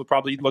 Again, this would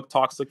probably look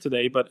toxic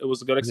today, but it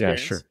was a good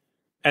experience. Yeah, sure.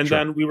 And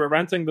then we were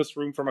renting this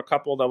room from a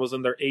couple that was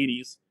in their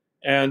 80s.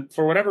 And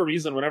for whatever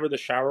reason, whenever the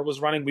shower was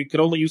running, we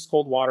could only use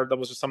cold water. That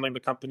was just something the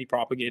company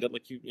propagated.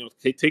 Like,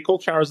 take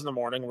cold showers in the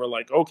morning. We're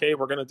like, okay,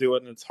 we're going to do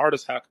it. And it's hard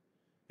as heck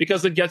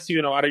because it gets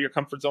you, out of your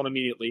comfort zone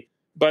immediately.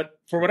 But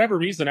for whatever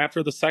reason,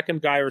 after the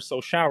second guy or so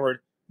showered,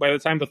 by the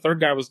time the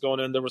third guy was going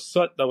in, there was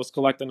soot that was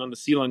collecting on the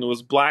ceiling. It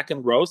was black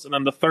and gross. And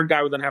then the third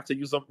guy would then have to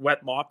use a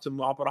wet mop to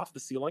mop it off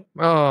the ceiling.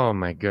 Oh,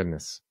 my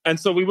goodness. And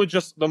so we would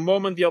just, the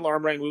moment the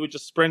alarm rang, we would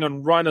just spring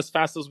and run as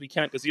fast as we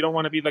can because you don't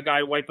want to be the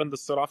guy wiping the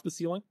soot off the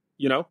ceiling,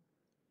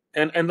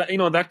 And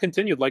that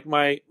continued. Like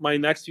my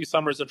next few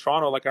summers in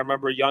Toronto, like I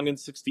remember Yonge and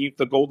 16th,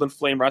 the Golden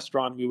Flame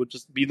restaurant, we would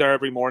just be there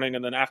every morning.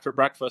 And then after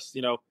breakfast,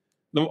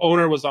 the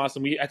owner was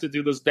awesome. We had to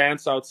do this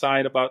dance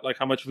outside about like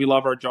how much we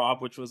love our job,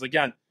 which was,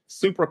 again,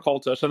 super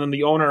cultish. And then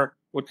the owner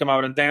would come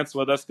out and dance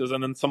with us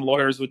and then some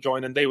lawyers would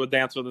join and they would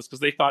dance with us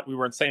because they thought we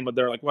were insane. But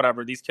they're like,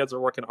 whatever, these kids are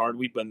working hard.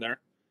 We've been there.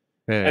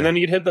 Yeah. And then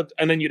you'd hit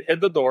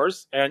the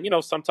doors, and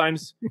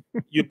sometimes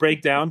you'd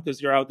break down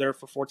because you're out there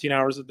for 14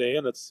 hours a day,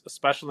 and it's,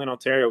 especially in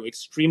Ontario,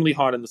 extremely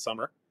hot in the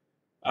summer,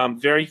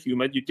 very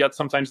humid. You'd get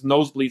sometimes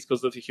nosebleeds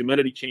because of the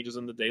humidity changes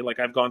in the day. Like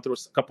I've gone through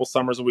a couple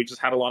summers where we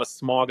just had a lot of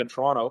smog in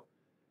Toronto,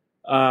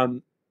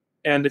 and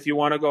if you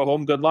want to go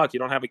home, good luck. You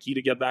don't have a key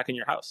to get back in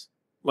your house.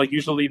 Like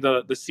usually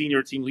the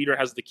senior team leader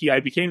has the key.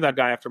 I became that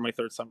guy after my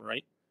 3rd summer,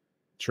 right?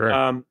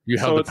 Sure. You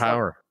held the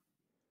power.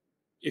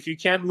 If you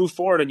can't move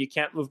forward and you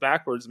can't move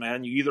backwards,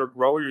 man, you either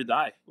grow or you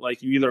die.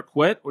 Like you either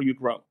quit or you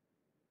grow.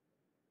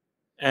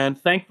 And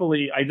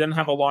thankfully, I didn't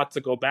have a lot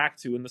to go back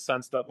to in the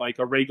sense that like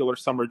a regular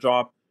summer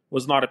job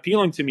was not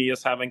appealing to me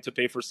as having to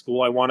pay for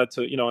school. I wanted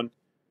to, and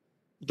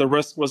the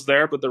risk was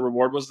there, but the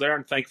reward was there.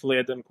 And thankfully,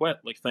 I didn't quit.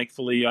 Like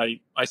thankfully,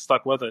 I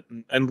stuck with it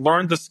and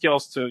learned the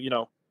skills to,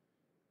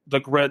 the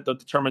grit, the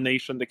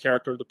determination, the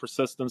character, the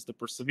persistence, the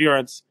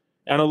perseverance,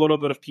 and a little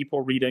bit of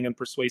people reading and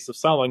persuasive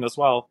selling as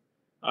well.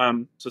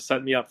 To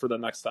set me up for the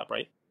next step,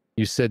 right?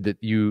 You said that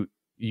you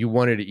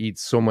wanted to eat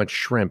so much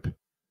shrimp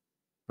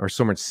or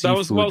so much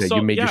seafood that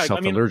you made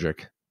yourself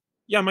allergic.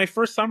 Yeah, my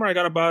first summer I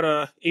got about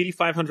a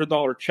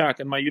 $8,500 check,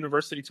 and my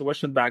university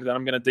tuition back then,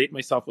 I'm going to date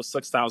myself, was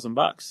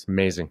 $6,000.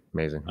 Amazing.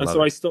 And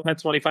so I still had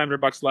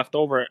 $2,500 left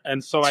over,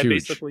 and so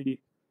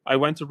I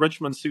went to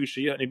Richmond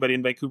Sushi. Anybody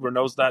in Vancouver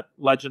knows that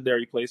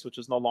legendary place, which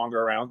is no longer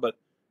around, but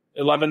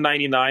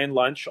 $11.99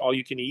 lunch, all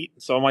you can eat.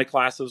 So my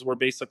classes were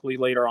basically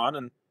later on,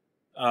 and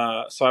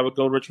so I would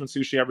go to Richmond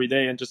Sushi every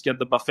day and just get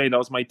the buffet. That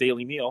was my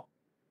daily meal.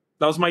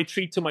 That was my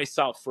treat to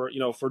myself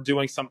for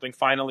doing something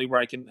finally where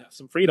I can have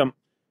some freedom.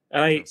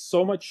 And I ate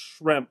so much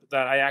shrimp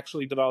that I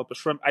actually developed a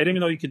shrimp. I didn't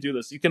even know you could do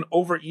this. You can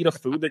overeat a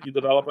food that you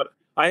develop. But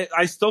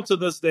I still to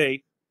this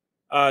day,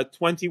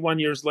 20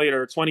 years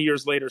later,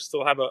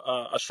 still have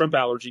a shrimp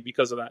allergy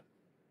because of that.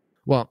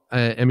 Well,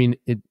 I mean,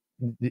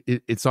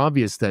 it's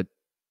obvious that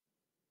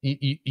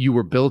you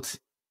were built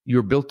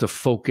to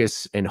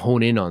focus and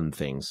hone in on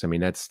things. I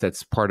mean,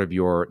 that's part of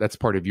your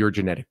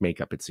genetic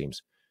makeup. It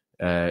seems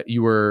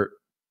you were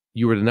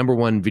the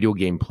 #1 video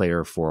game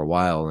player for a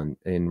while,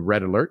 in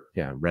Red Alert.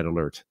 Yeah, Red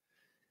Alert.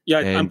 Yeah,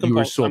 and I'm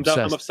compulsive.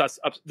 So I'm obsessed.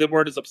 The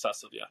word is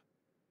obsessive. Yeah.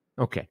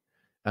 Okay,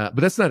 but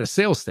that's not a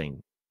sales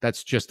thing.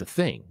 That's just a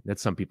thing that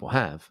some people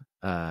have.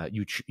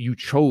 You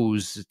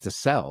chose to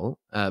sell,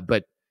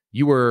 but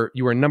you were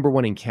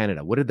 #1 in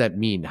Canada. What did that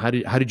mean? How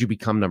did you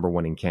become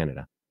 #1 in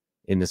Canada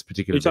in this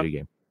particular video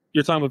game?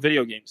 You're talking about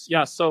video games.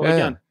 Yeah. So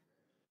again,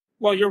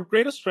 well, your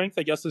greatest strength,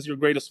 I guess, is your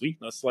greatest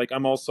weakness. Like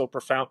I'm also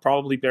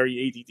probably very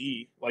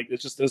ADD. Like it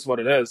just is what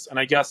it is. And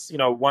I guess,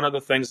 one of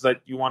the things that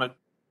you want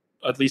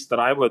to, at least that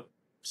I would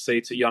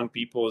say to young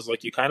people, is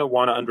like, you kind of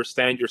want to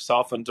understand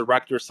yourself and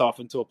direct yourself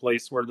into a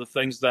place where the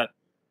things that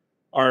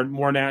are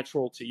more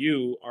natural to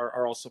you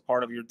are also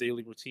part of your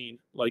daily routine.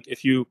 Like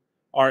if you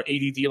are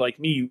ADD like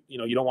me,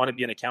 you don't want to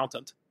be an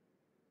accountant.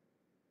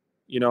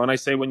 And I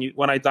say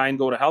when I die and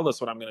go to hell,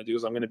 that's what I'm going to do,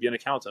 is I'm going to be an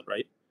accountant,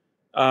 right?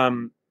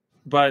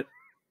 But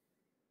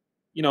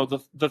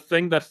the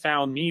thing that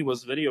found me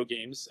was video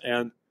games,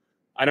 and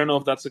I don't know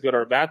if that's a good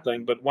or a bad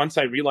thing, but once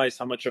I realized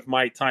how much of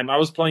my time, I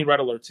was playing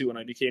Red Alert 2 and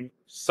I became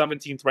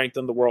 17th ranked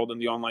in the world in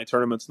the online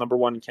tournaments,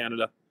 #1 in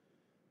Canada.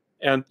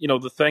 And,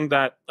 the thing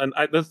that, and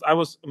I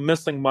was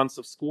missing months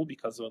of school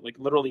because of it, like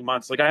literally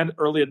months. Like I had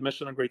early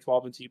admission in grade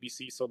 12 in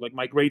TBC. So like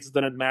my grades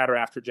didn't matter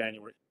after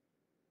January.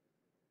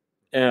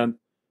 And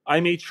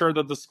I made sure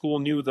that the school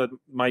knew that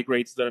my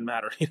grades didn't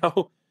matter,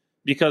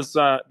 because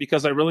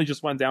I really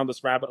just went down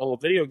this rabbit hole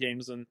of video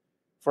games. And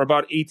for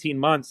about 18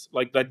 months,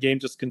 like that game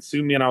just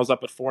consumed me, and I was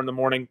up at 4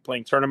 a.m.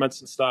 playing tournaments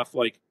and stuff.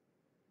 Like,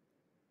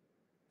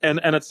 and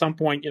at some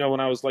point, when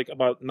I was like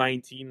about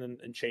 19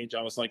 and change,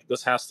 I was like,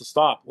 this has to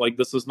stop. Like,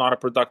 this is not a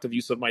productive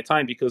use of my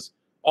time, because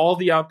all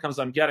the outcomes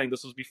I'm getting,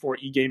 this was before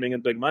e-gaming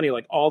and big money,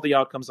 like all the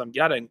outcomes I'm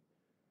getting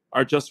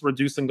are just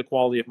reducing the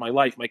quality of my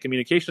life. My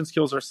communication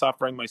skills are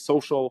suffering. My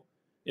social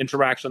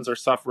interactions are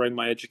suffering.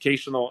 My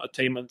educational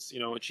attainments,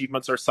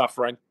 achievements are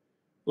suffering.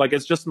 Like,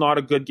 it's just not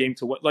a good game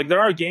to win. Like, there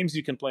are games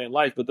you can play in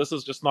life, but this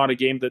is just not a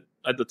game that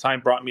at the time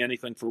brought me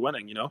anything for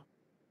winning, Do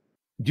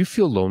you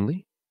feel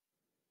lonely?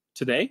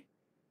 Today?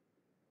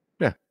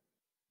 Yeah.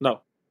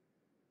 No.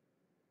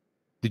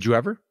 Did you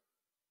ever?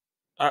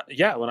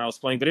 Yeah, when I was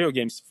playing video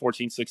games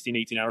 14, 16,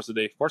 18 hours a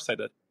day, of course I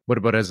did. What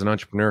about as an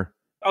entrepreneur?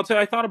 I'll tell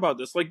you, I thought about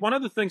this. Like, one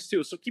of the things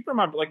too, so keep in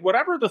mind, like,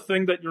 whatever the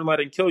thing that you're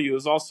letting kill you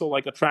is also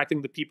like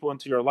attracting the people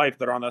into your life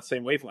that are on that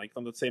same wavelength,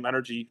 on the same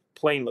energy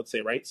plane, let's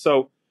say, right?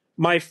 So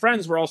my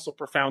friends were also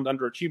profound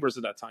underachievers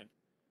at that time.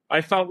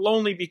 I felt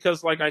lonely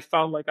because like I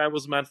felt like I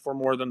was meant for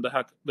more than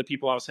the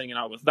people I was hanging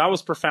out with. That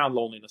was profound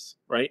loneliness,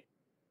 right?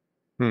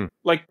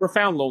 Like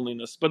profound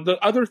loneliness. But the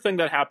other thing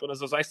that happened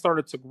is as I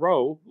started to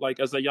grow,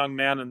 like as a young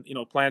man and,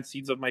 plant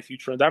seeds of my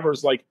future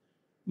endeavors, like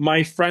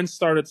my friends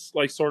started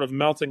like sort of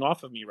melting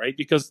off of me, right?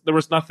 Because there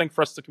was nothing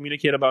for us to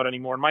communicate about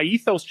anymore. And my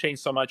ethos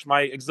changed so much,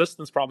 my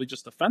existence probably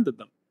just offended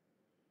them.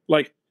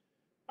 Like,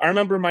 I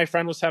remember my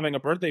friend was having a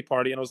birthday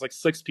party and it was like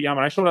 6 p.m.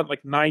 and I showed up at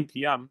like 9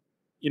 p.m.,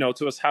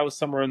 to his house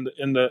somewhere in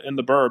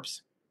the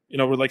burbs,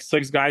 where like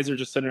 6 guys are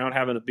just sitting around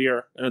having a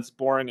beer and it's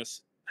boring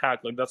as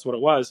heck. Like, that's what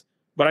it was.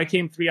 But I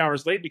came 3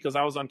 hours late because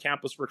I was on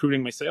campus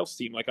recruiting my sales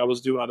team. Like, I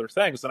was doing other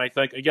things. And I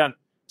think, again,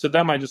 to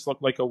them, I just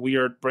looked like a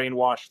weird,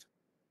 brainwashed,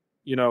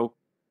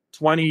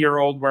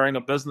 20-year-old wearing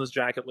a business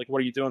jacket. Like, what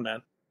are you doing,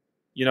 man?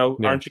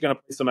 Aren't you going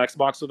to play some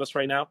Xbox with us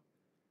right now?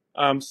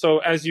 So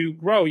as you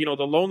grow,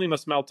 the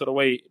loneliness melted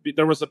away.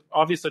 There was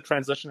obviously a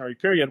transitionary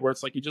period where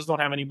it's like you just don't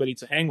have anybody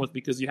to hang with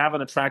because you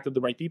haven't attracted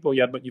the right people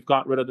yet, but you've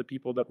got rid of the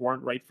people that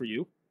weren't right for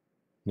you.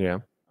 Yeah.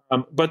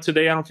 But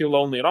today I don't feel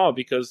lonely at all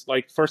because,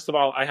 like, first of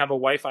all, I have a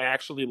wife I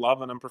actually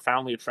love and I'm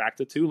profoundly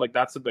attracted to. Like,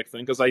 that's a big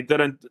thing because I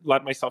didn't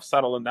let myself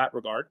settle in that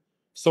regard.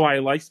 So I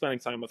like spending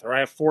time with her. I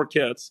have 4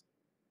 kids.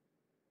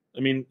 I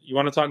mean, you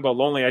want to talk about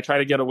lonely? I try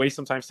to get away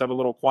sometimes to have a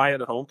little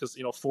quiet at home because,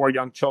 4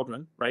 young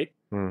children, right?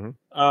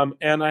 Mm-hmm.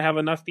 And I have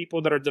enough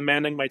people that are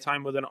demanding my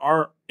time within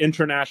our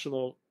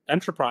international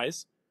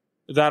enterprise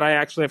that I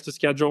actually have to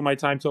schedule my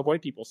time to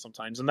avoid people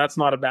sometimes. And that's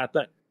not a bad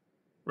thing,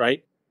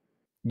 right?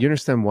 You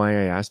understand why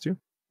I asked you?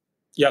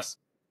 Yes.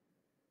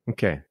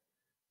 Okay.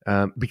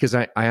 Because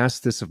I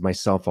ask this of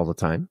myself all the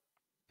time.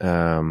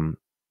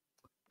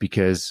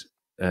 Because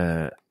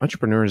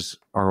entrepreneurs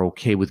are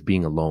okay with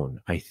being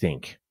alone, I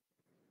think.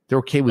 They're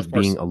okay with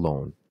being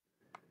alone.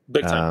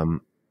 Big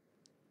time.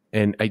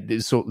 And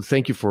so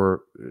thank you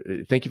for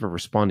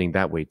responding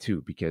that way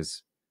too,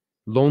 because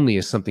lonely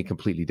is something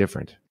completely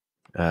different.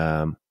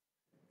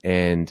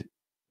 And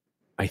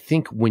I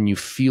think when you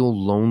feel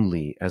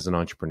lonely as an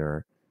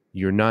entrepreneur,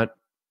 you're not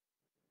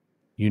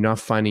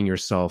finding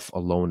yourself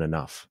alone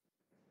enough.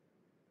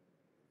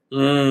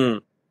 I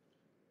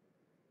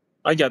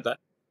get that.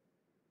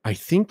 I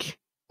think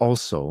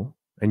also,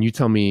 and you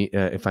tell me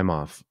if I'm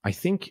off, I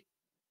think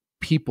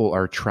people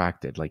are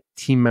attracted, like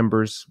team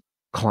members,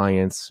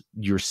 clients,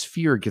 your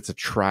sphere gets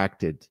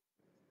attracted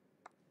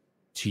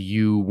to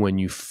you when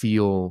you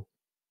feel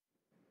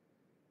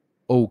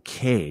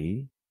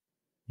okay.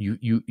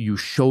 You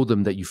show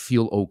them that you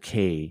feel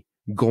okay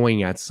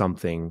going at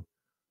something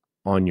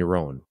on your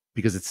own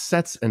because it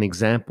sets an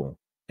example.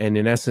 And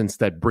in essence,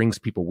 that brings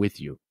people with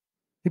you.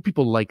 I think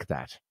people like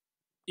that.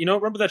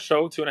 Remember that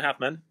show, 2.5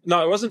 Men?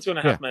 No, it wasn't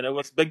 2.5 Men. It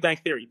was Big Bang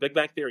Theory. Big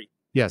Bang Theory.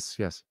 Yes,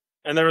 yes.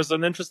 And there was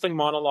an interesting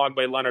monologue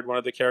by Leonard, one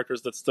of the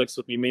characters that sticks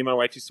with me. Me and my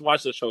wife used to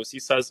watch the shows. He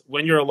says,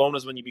 when you're alone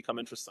is when you become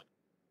interesting.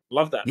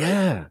 Love that.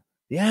 Yeah. Right?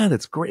 Yeah,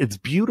 that's great. It's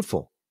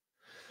beautiful.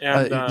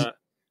 And,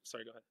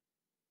 sorry, go ahead.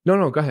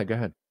 No, go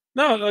ahead.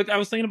 No, like I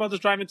was thinking about this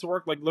driving to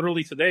work, like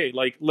literally today.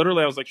 Like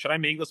literally I was like, should I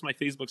make this my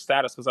Facebook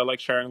status? Because I like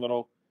sharing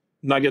little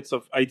nuggets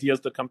of ideas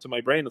that come to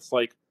my brain. It's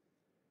like,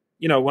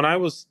 when I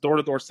was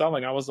door-to-door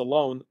selling, I was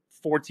alone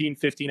 14,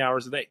 15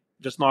 hours a day,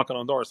 just knocking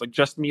on doors, like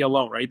just me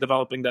alone, right?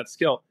 Developing that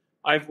skill.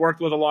 I've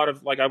worked with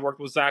I've worked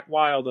with Zakk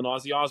Wylde and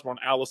Ozzy Osbourne,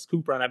 Alice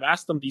Cooper, and I've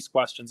asked them these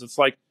questions. It's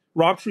like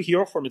Rob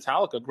Trujillo for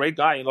Metallica, great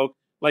guy.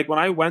 Like when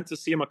I went to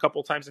see him a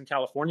couple times in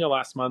California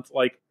last month,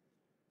 like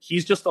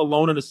he's just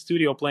alone in his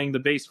studio playing the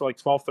bass for like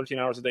 12, 13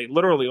 hours a day.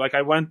 Literally, like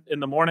I went in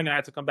the morning, I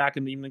had to come back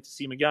in the evening to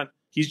see him again.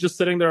 He's just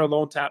sitting there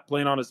alone,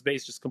 playing on his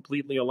bass, just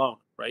completely alone,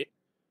 right?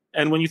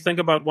 And when you think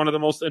about one of the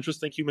most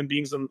interesting human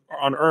beings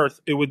on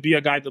Earth, it would be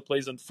a guy that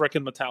plays in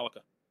frickin'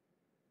 Metallica,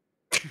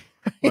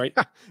 right?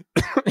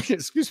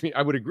 Excuse me.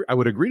 I would agree. I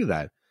would agree to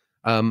that.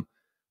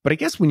 But I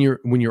guess when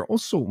you're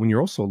also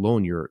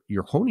alone,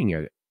 you're honing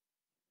it.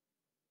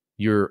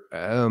 You're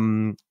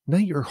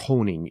not you're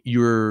honing.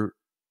 You're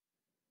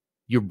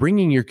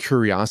bringing your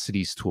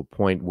curiosities to a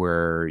point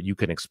where you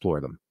can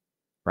explore them,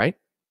 right?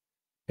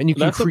 And you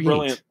can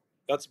create.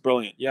 That's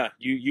brilliant. Yeah,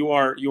 you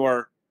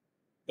are.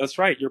 That's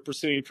right. You're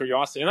pursuing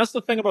curiosity, and that's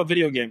the thing about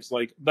video games.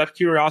 Like that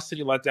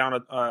curiosity led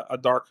down a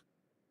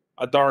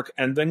dark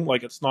ending.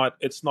 Like it's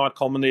not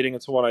culminating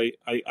into what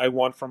I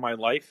want from my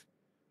life.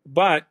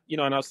 But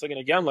and I was thinking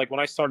again, like when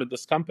I started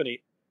this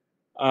company,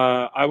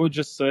 I would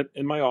just sit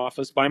in my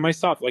office by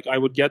myself. Like I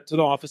would get to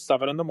the office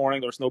 7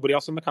 a.m. There's nobody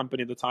else in the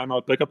company at the time. I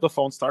would pick up the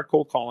phone, start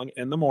cold calling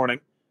in the morning,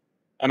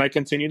 and I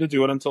continued to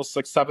do it until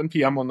 6, 7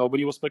 p.m. when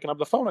nobody was picking up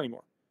the phone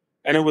anymore.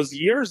 And it was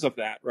years of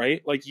that,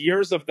 right? Like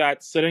years of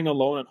that, sitting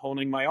alone and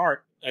honing my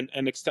art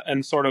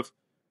and sort of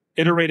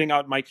iterating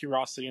out my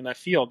curiosity in that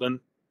field. And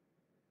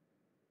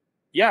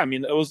yeah, I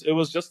mean, it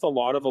was just a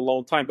lot of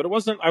alone time, but it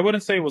wasn't. I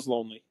wouldn't say it was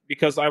lonely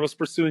because I was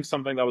pursuing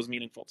something that was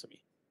meaningful to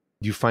me.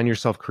 Do you find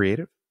yourself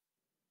creative?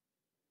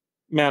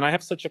 Man, I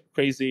have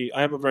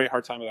a very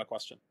hard time with that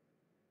question.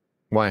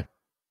 Why?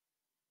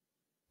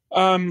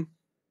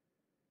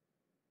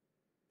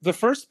 The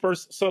first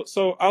person,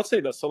 so I'll say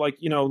this. So like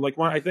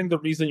I think the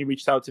reason you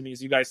reached out to me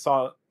is you guys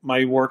saw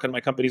my work and my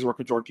company's work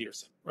with Jordan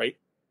Peterson, right?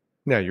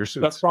 Yeah, your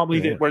suits. That's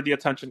probably where the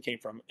attention came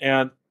from.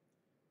 And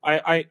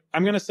I'm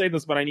going to say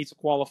this, but I need to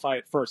qualify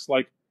it first.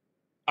 Like,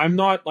 I'm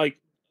not like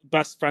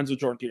best friends with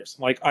Jordan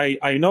Peterson. Like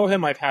I know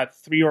him. I've had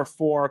 3 or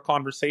 4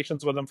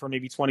 conversations with him for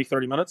maybe 20,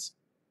 30 minutes.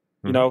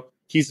 Mm-hmm.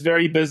 He's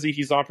very busy.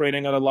 He's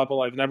operating at a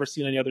level I've never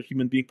seen any other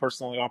human being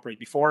personally operate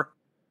before.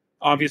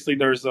 Obviously,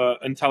 there's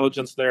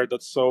intelligence there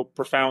that's so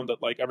profound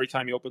that like every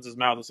time he opens his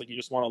mouth, it's like you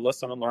just want to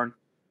listen and learn.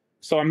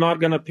 So I'm not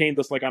going to paint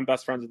this like I'm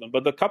best friends with him.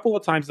 But the couple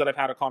of times that I've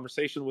had a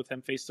conversation with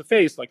him face to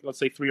face, like let's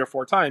say 3 or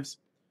 4 times,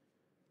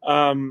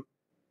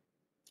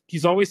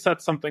 he's always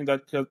said something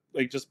that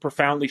like just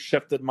profoundly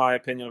shifted my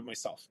opinion of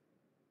myself.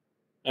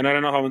 And I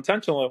don't know how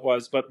intentional it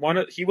was, but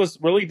he was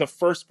really the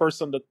first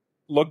person that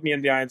looked me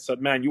in the eye and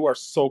said, "Man, you are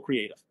so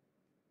creative."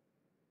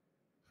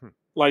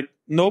 Like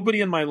nobody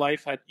in my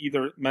life had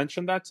either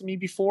mentioned that to me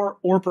before,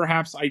 or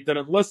perhaps I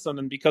didn't listen.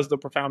 And because of the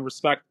profound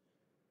respect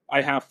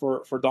I have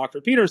for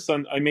Dr.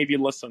 Peterson, I maybe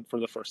listened for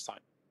the first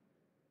time.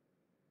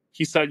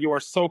 He said, "You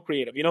are so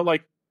creative."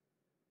 Like,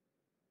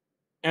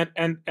 and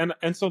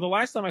so the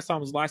last time I saw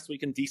him was last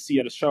week in DC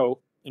at a show,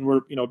 and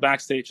we're,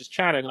 backstage just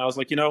chatting. And I was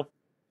like,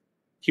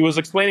 he was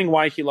explaining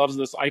why he loves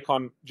this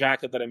icon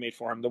jacket that I made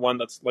for him, the one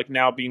that's like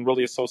now being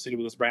really associated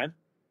with his brand.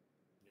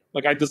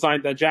 Like I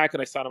designed that jacket,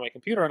 I sat on my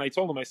computer and I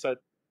told him, I said,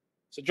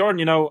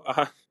 Jordan,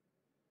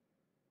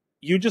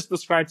 you just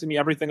described to me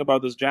everything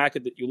about this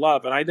jacket that you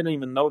love. And I didn't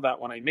even know that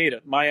when I made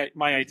it. My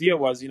idea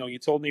was, you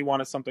told me you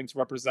wanted something to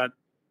represent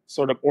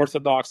sort of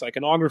orthodox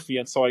iconography.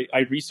 And so I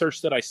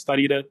researched it. I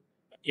studied it,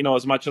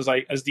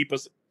 as deep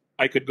as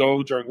I could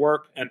go during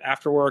work and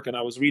after work. And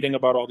I was reading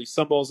about all these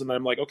symbols. And then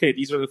I'm like, okay,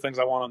 these are the things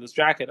I want on this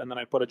jacket. And then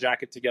I put a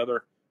jacket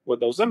together with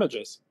those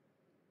images.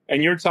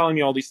 And you're telling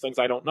me all these things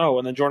I don't know.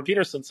 And then Jordan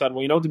Peterson said,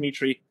 well,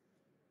 Dimitry,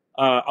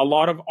 a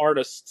lot of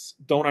artists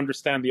don't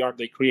understand the art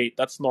they create.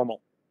 That's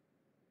normal.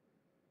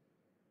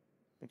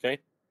 Okay.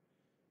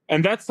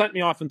 And that sent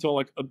me off into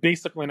like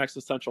basically an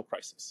existential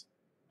crisis.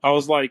 I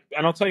was like,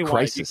 and I'll tell you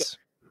why.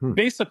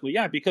 Basically,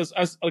 yeah, because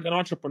as like an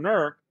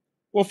entrepreneur,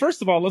 well,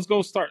 first of all, let's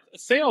go start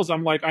sales.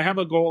 I'm like, I have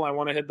a goal. I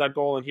want to hit that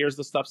goal. And here's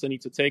the steps I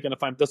need to take. And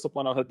if I'm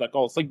disciplined, I'll hit that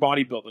goal. It's like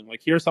bodybuilding. Like,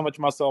 here's how much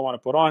muscle I want to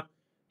put on.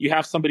 You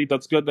have somebody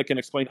that's good that can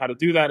explain how to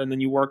do that. And then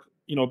you work,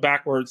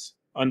 backwards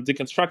on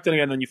deconstructing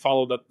it. And then you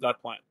follow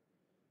that plan.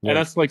 Yeah. And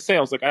that's like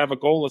sales. Like I have a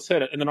goal, let's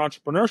hit it. And then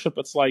entrepreneurship,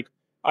 it's like,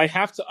 I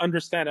have to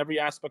understand every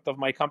aspect of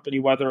my company,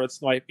 whether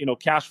it's like,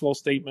 cash flow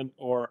statement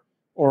or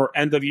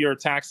end of year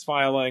tax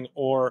filing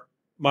or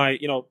my,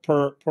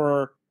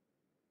 per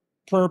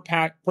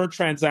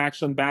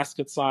transaction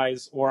basket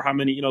size or how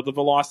many, the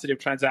velocity of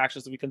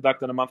transactions that we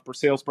conduct in a month per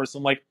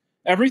salesperson. Like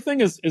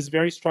everything is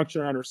very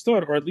structured and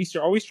understood, or at least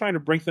you're always trying to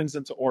bring things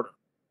into order.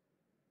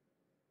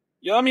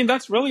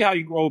 That's really how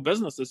you grow a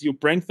business is you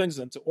bring things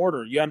into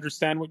order. You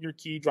understand what your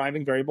key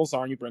driving variables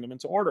are and you bring them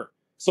into order.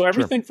 So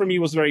everything for me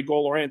was very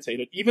goal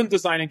orientated. Even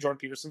designing Jordan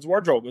Peterson's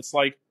wardrobe, it's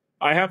like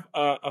I have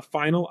a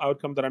final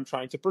outcome that I'm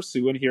trying to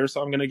pursue, and here's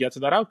how I'm going to get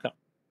to that outcome.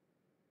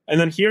 And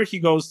then here he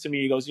goes to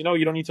me, he goes, you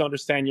don't need to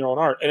understand your own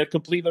art. And it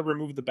completely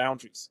removed the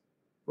boundaries,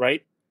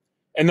 right?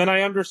 And then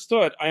I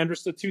understood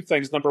 2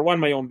 things. Number one,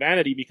 my own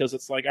vanity, because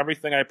it's like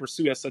everything I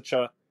pursue as such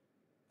an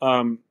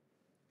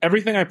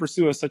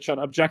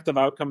objective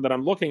outcome that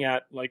I'm looking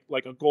at, like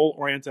a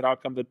goal-oriented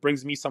outcome that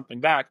brings me something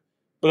back.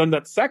 But then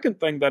that second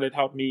thing that it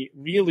helped me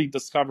really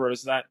discover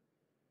is that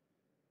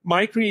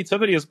my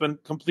creativity has been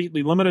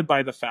completely limited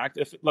by the fact,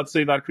 if let's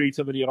say that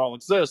creativity at all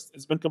exists,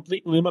 it's been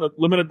completely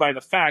limited by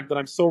the fact that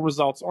I'm so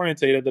results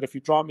orientated that if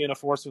you drop me in a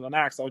forest with an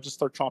axe, I'll just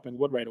start chopping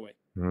wood right away.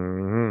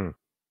 Mm-hmm.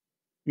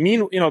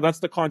 That's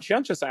the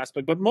conscientious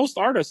aspect. But most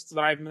artists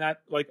that I've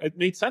met, like, it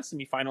made sense to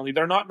me finally.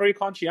 They're not very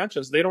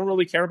conscientious. They don't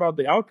really care about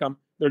the outcome.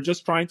 They're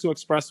just trying to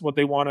express what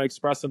they want to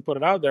express and put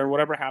it out there.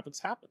 Whatever happens,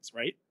 happens,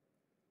 right?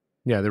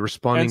 Yeah, they're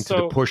responding to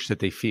the push that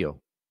they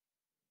feel.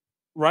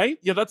 Right?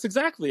 Yeah, that's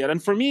exactly it.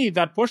 And for me,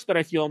 that push that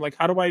I feel, I'm like,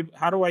 how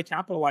do I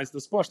capitalize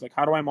this push? Like,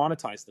 how do I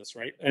monetize this,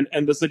 right?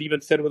 And does it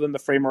even fit within the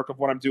framework of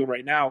what I'm doing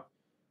right now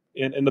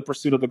in the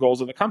pursuit of the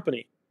goals of the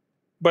company?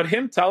 But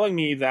him telling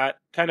me that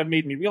kind of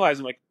made me realize,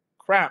 I'm like,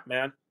 crap,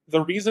 man.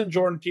 The reason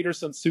Jordan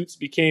Peterson suits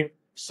became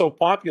so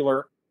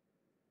popular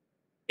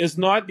is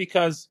not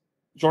because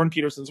Jordan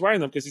Peterson's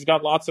wearing them, because he's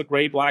got lots of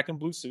gray, black, and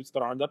blue suits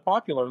that aren't that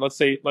popular. Let's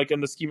say, like,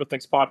 in the scheme of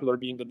things, popular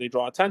being that they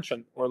draw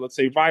attention, or let's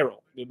say viral,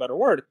 be a better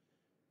word.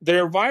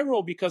 They're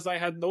viral because I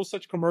had no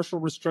such commercial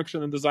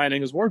restriction in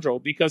designing his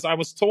wardrobe, because I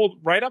was told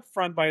right up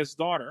front by his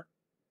daughter,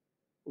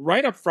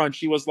 right up front,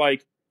 she was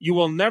like, you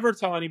will never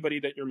tell anybody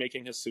that you're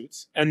making his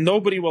suits, and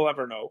nobody will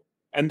ever know.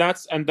 And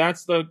that's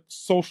the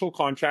social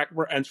contract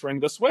we're entering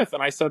this with.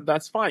 And I said,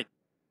 that's fine.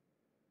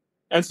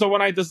 And so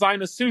when I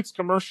designed the suits,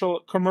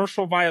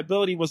 commercial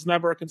viability was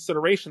never a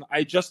consideration.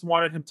 I just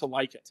wanted him to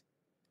like it.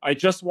 I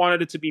just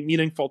wanted it to be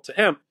meaningful to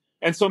him.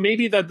 And so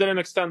maybe that didn't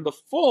extend the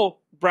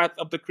full breadth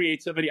of the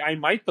creativity I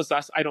might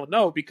possess. I don't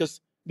know, because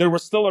there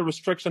was still a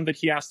restriction that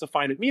he has to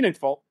find it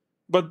meaningful.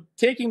 But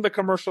taking the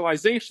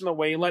commercialization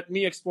away let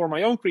me explore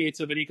my own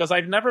creativity, because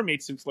I've never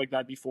made suits like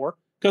that before,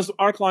 because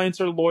our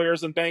clients are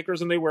lawyers and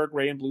bankers and they wear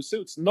gray and blue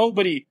suits.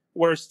 Nobody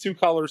wears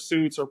two-color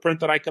suits or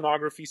printed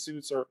iconography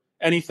suits or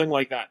anything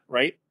like that,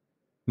 right?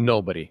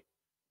 Nobody.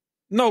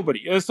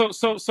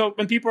 So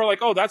when people are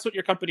like, oh, that's what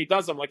your company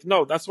does, I'm like,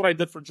 no, that's what I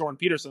did for Jordan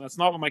Peterson. That's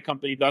not what my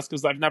company does,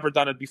 because I've never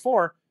done it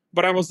before.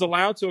 But I was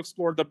allowed to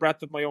explore the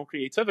breadth of my own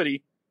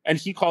creativity, and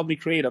he called me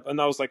creative. And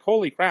I was like,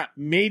 holy crap,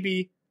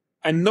 maybe.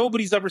 And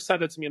nobody's ever said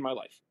that to me in my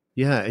life.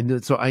 Yeah,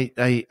 and so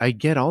I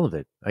get all of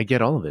it. I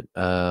get all of it.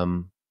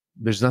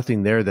 There's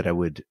nothing there that I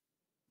would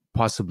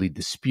possibly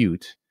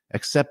dispute,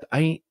 except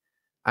I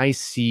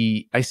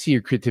see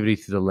your creativity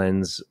through the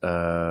lens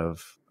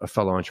of a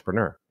fellow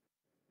entrepreneur.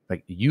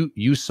 Like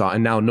you saw,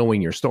 and now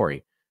knowing your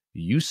story,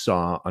 you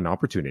saw an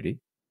opportunity,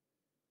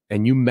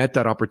 and you met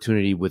that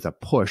opportunity with a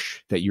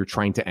push that you're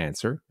trying to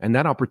answer, and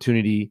that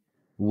opportunity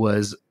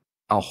was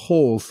a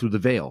hole through the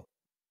veil.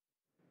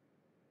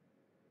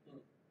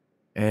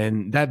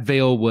 And that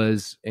veil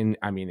was, in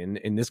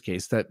this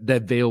case, that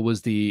veil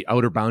was the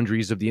outer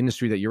boundaries of the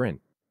industry that you're in.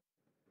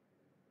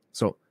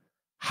 So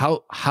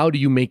how do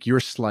you make your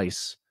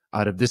slice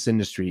out of this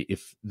industry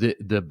if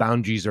the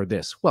boundaries are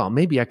this? Well,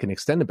 maybe I can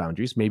extend the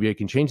boundaries, maybe I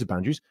can change the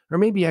boundaries, or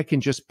maybe I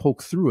can just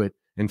poke through it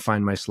and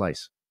find my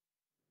slice.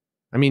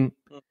 I mean,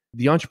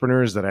 the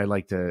entrepreneurs that I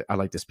like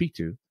to speak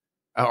to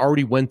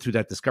already went through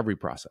that discovery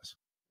process.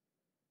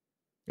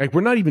 Like,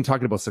 we're not even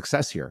talking about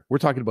success here. We're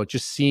talking about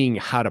just seeing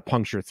how to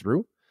puncture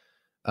through.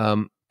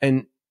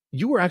 And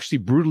you were actually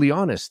brutally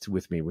honest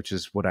with me, which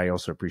is what I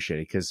also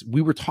appreciated, because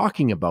we were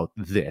talking about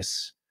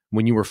this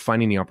when you were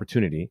finding the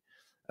opportunity.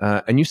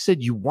 And you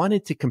said you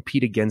wanted to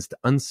compete against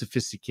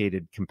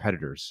unsophisticated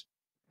competitors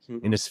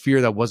in a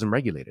sphere that wasn't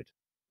regulated.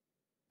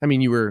 I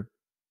mean, you were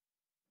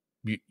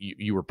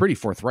pretty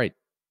forthright.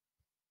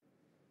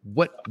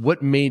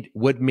 What made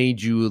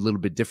you a little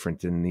bit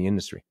different in the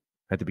industry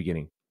at the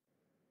beginning?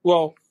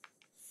 Well,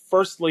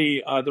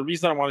 firstly, the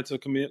reason I wanted to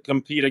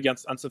compete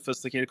against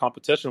unsophisticated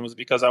competition was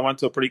because I went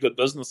to a pretty good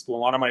business school.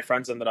 A lot of my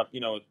friends ended up, at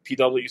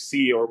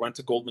PwC or went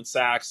to Goldman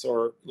Sachs,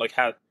 or like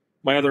had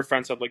my other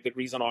friends had like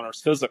degrees in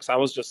honors physics. I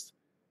was just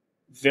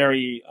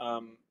very,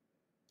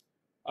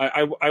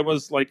 I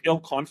was like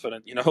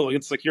ill-confident, like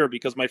insecure,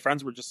 because my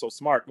friends were just so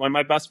smart.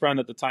 My best friend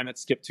at the time had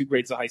skipped 2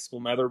 grades of high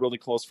school. My other really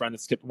close friend had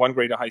skipped 1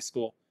 grade of high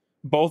school.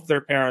 Both their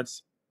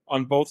parents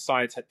on both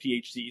sides had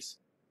PhDs.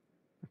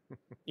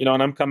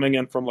 And I'm coming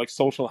in from like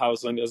social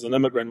housing as an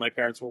immigrant. My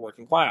parents were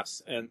working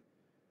class. And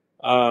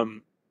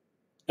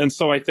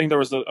so I think there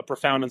was a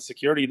profound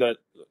insecurity that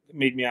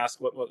made me ask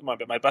what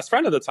my best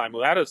friend at the time,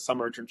 who had a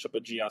summer internship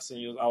at GS.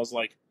 And I was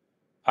like,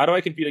 how do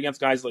I compete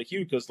against guys like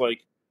you? Because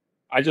like,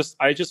 I just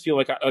feel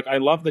like I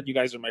love that you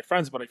guys are my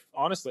friends, but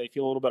honestly, I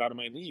feel a little bit out of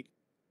my league.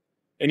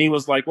 And he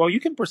was like, well,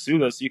 you can pursue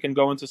this. You can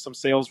go into some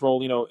sales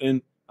role,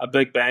 in a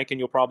big bank, and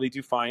you'll probably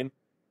do fine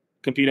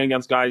competing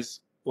against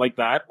guys like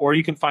that. Or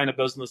you can find a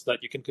business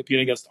that you can compete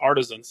against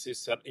artisans. He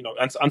said,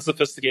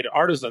 unsophisticated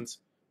artisans,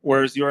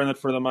 whereas you're in it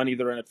for the money,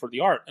 they're in it for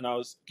the art. And I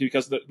was,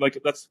 because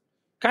that's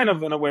kind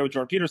of in a way what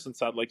Jordan Peterson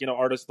said,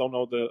 artists don't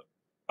know the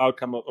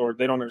outcome or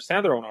they don't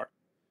understand their own art.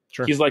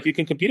 Sure. He's like, you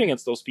can compete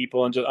against those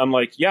people. And I'm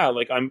like, yeah,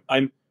 like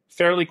I'm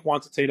fairly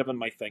quantitative in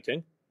my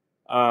thinking.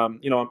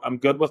 I'm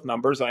good with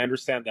numbers. I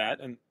understand that.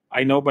 And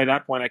I know by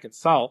that point I can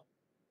sell.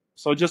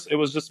 So it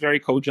was just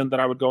very cogent that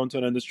I would go into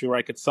an industry where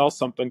I could sell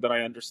something that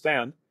I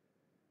understand.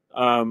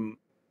 And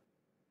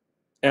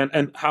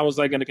how was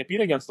I going to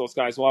compete against those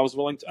guys? Well, I was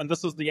willing to, and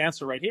this is the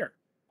answer right here.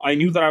 I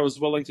knew that I was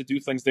willing to do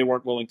things they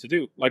weren't willing to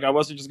do. Like, I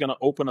wasn't just going to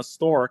open a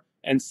store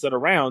and sit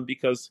around,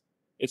 because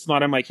it's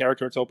not in my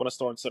character to open a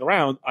store and sit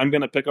around. I'm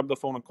going to pick up the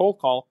phone and cold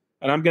call,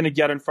 and I'm going to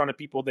get in front of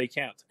people they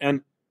can't.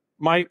 And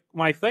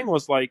my thing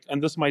was like,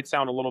 and this might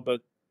sound a little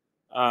bit,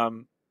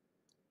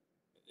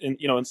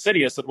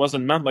 insidious. It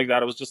wasn't meant like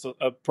that. It was just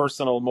a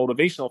personal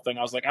motivational thing.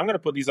 I was like, I'm going to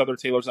put these other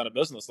tailors out of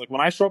business. Like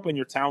when I show up in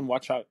your town,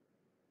 watch out.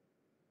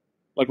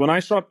 Like when I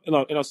show up,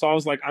 so I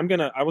was like,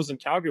 I was in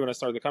Calgary when I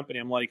started the company.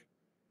 I'm like,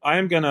 I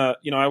am going to,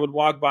 I would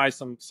walk by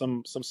some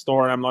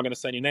store, and I'm not going to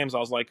say any names. I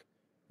was like,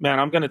 man,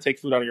 I'm going to take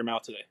food out of your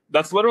mouth today.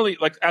 That's literally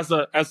like, that's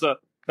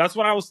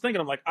what I was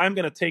thinking. I'm like, I'm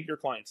going to take your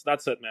clients.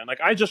 That's it, man. Like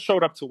I just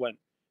showed up to win.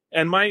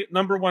 And my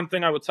number one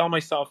thing I would tell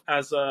myself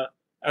as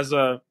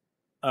a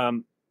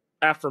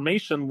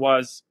affirmation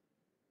was,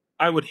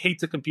 I would hate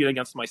to compete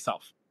against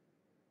myself.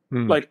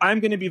 Like I'm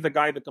going to be the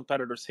guy the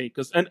competitors hate,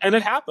 and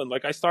it happened.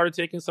 Like I started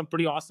taking some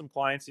pretty awesome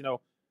clients,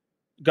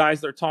 guys,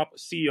 they're top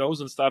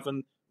CEOs and stuff.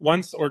 And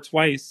once or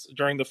twice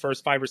during the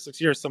first 5 or 6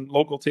 years, some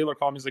local tailor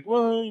called me. He's like,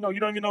 well, you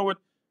don't even know what,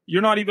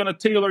 you're not even a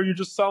tailor. You're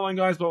just selling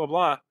guys, blah,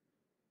 blah,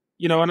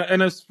 blah.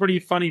 And it's pretty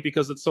funny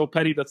because it's so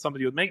petty that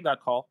somebody would make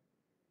that call.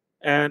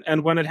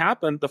 And when it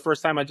happened, the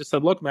first time I just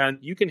said, look, man,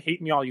 you can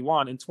hate me all you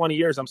want. In 20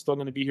 years, I'm still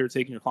going to be here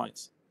taking your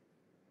clients.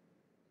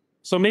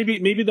 So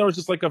maybe there was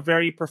just like a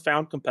very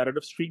profound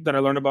competitive streak that I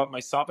learned about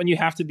myself. And you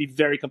have to be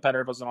very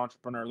competitive as an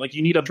entrepreneur. Like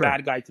you need a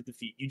bad guy to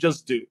defeat. You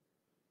just do.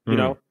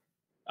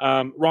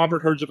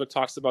 Robert Herjavec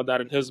talks about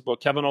that in his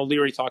book. Kevin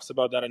O'Leary talks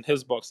about that in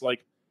his books.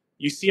 Like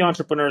you see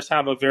entrepreneurs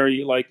have a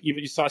very, like,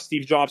 even you saw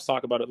Steve Jobs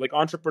talk about it. Like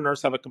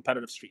entrepreneurs have a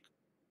competitive streak.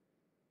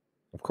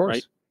 Of course.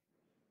 Right?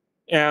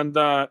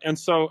 And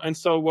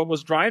so what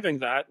was driving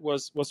that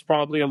was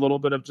probably a little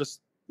bit of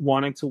just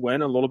wanting to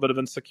win, a little bit of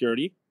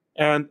insecurity,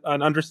 and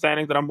an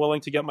understanding that I'm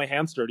willing to get my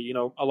hands dirty.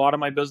 A lot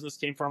of my business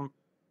came from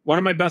one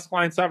of my best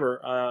clients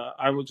ever.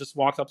 I would just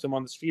walk up to him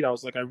on the street. I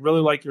was like, I really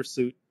like your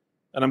suit,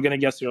 and I'm going to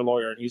guess you're a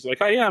lawyer. And he's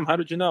like, I am. How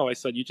did you know? I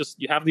said, you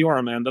have the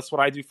aura, man. That's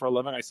what I do for a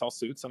living. I sell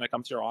suits, and I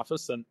come to your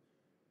office. And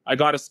I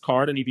got his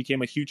card, and he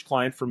became a huge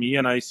client for me,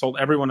 and I sold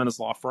everyone in his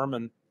law firm.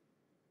 And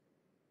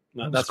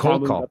that's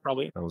cold call.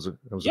 That was a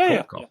cold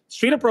call. Yeah.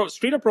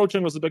 Street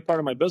approaching was a big part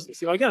of my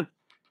business. Again,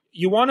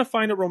 you want to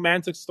find a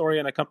romantic story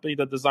in a company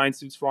that designs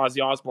suits for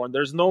Ozzy Osbourne.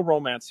 There's no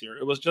romance here.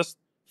 It was just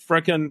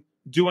frickin'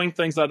 doing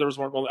things that others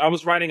weren't. I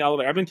was riding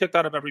elevator. I've been kicked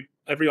out of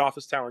every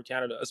office tower in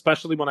Canada,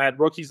 especially when I had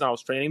rookies and I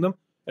was training them.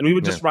 And we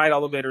would just ride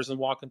elevators and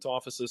walk into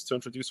offices to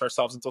introduce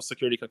ourselves until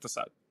security kicked us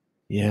out.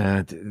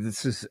 Yeah,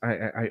 this is.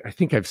 I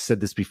think I've said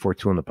this before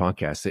too on the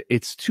podcast.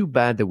 It's too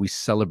bad that we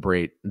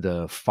celebrate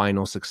the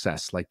final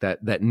success, like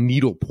that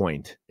needle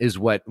point is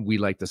what we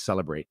like to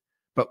celebrate.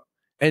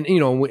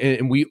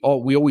 And we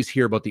always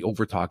hear about the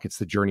overtalk. It's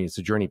the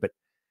journey. But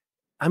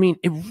I mean,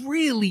 it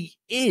really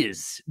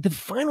is. The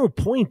final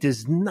point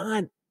is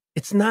not.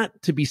 It's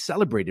not to be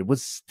celebrated.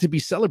 What's to be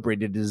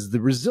celebrated is the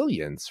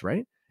resilience,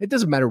 right? It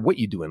doesn't matter what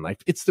you do in life.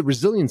 It's the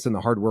resilience and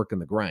the hard work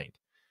and the grind.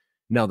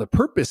 Now, the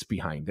purpose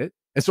behind it.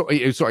 And so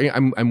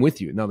I'm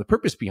with you. Now, the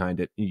purpose behind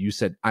it, you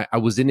said, I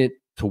was in it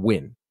to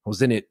win. I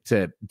was in it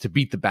to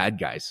beat the bad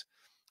guys.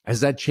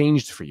 Has that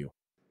changed for you?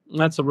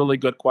 That's a really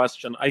good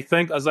question. I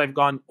think as I've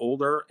gone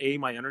older,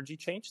 my energy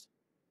changed.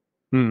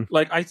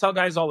 Like I tell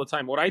guys all the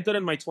time, what I did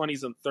in my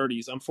 20s and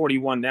 30s, I'm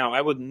 41 now,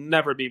 I would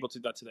never be able to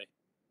do that today.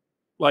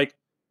 Like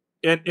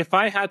if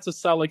I had to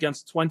sell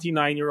against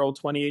 29-year-old,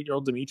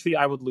 28-year-old Dimitry,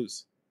 I would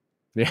lose.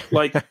 Yeah.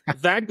 Like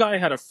that guy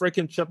had a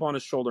freaking chip on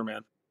his shoulder,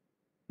 man.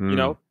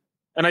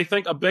 And I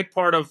think a big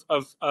part of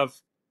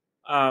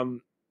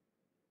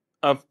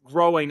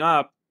growing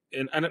up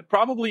and it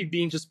probably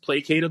being just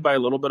placated by a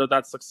little bit of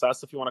that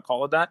success, if you want to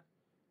call it that.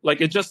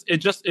 Like it does,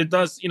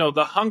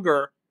 the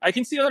hunger. I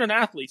can see that in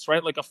athletes,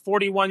 right? Like a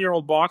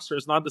 41-year-old boxer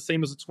is not the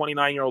same as a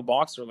 29-year-old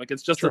boxer. Like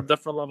it's just a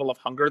different level of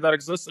hunger that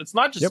exists. It's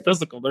not just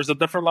physical. There's a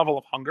different level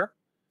of hunger.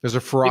 There's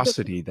a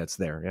ferocity that's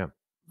there. Yeah.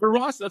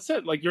 Ferocity. That's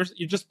it. Like you're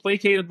just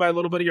placated by a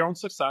little bit of your own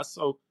success.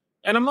 So,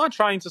 and I'm not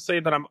trying to say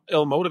that I'm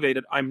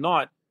ill-motivated. I'm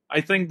not. I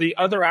think the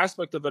other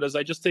aspect of it is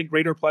I just take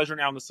greater pleasure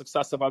now in the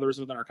success of others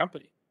within our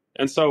company.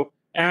 And so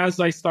as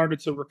I started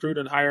to recruit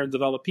and hire and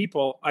develop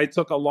people, I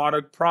took a lot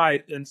of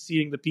pride in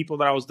seeing the people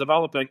that I was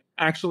developing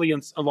actually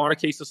in a lot of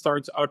cases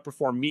starting to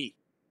outperform me.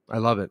 I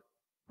love it.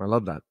 I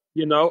love that.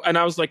 And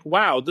I was like,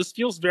 wow, this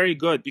feels very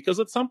good, because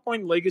at some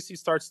point legacy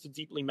starts to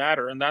deeply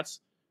matter. And that's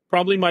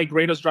probably my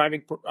greatest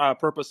driving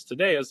purpose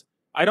today is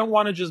I don't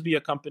want to just be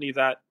a company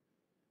that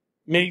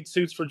made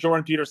suits for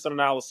Jordan Peterson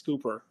and Alice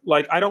Cooper.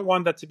 Like, I don't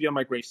want that to be on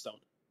my gravestone.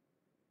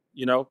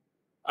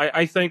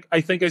 I think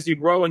as you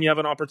grow and you have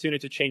an opportunity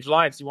to change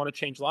lives, you want to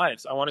change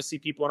lives. I want to see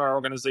people in our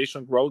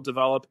organization grow,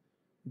 develop,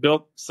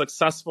 build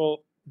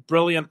successful,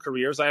 brilliant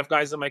careers. I have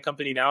guys in my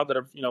company now that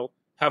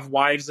have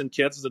wives and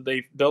kids that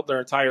they've built their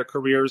entire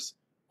careers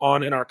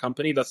on in our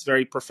company. That's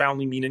very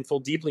profoundly meaningful,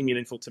 deeply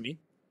meaningful to me.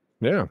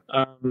 Yeah.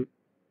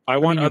 I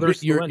want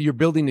others. You're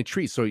building a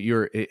tree. So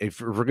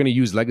if we're going to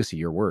use legacy,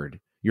 your word,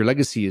 your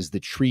legacy is the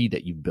tree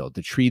that you built,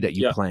 the tree that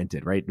you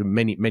planted, right?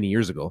 Many, many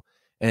years ago.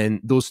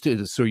 And those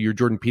two, so your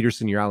Jordan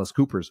Peterson, your Alice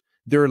Coopers,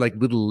 they're like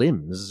little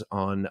limbs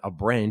on a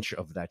branch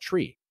of that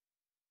tree.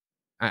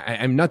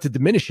 I'm not to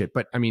diminish it,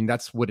 but I mean,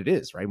 that's what it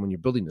is, right? When you're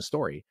building the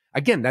story,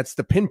 again, that's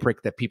the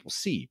pinprick that people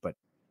see, but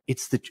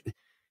it's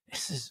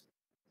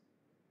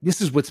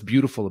this is what's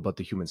beautiful about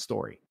the human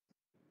story,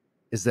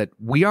 is that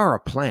we are a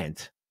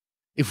plant.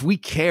 If we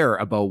care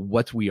about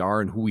what we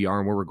are and who we are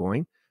and where we're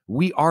going,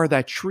 we are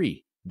that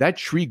tree. That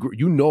tree,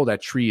 you know,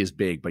 that tree is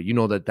big, but you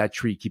know that that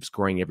tree keeps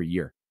growing every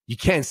year. You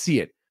can't see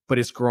it, but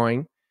it's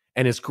growing,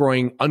 and it's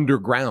growing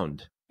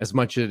underground as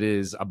much as it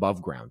is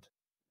above ground.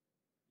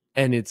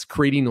 And it's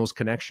creating those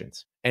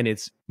connections, and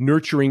it's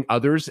nurturing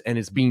others, and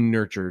it's being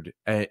nurtured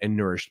and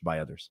nourished by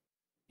others.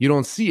 You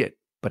don't see it,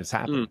 but it's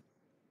happening.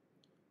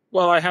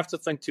 Well, I have to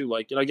think too,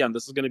 like, again,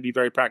 this is going to be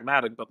very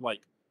pragmatic, but like,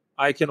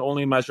 I can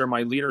only measure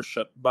my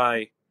leadership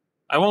by,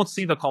 I won't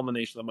see the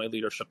culmination of my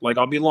leadership. Like,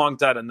 I'll be long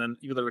dead, and then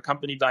either the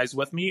company dies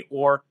with me,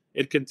 or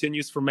it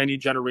continues for many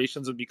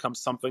generations and becomes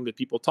something that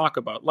people talk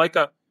about, like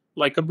a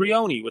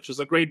Brioni, which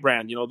is a great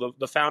brand. You know,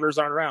 the founders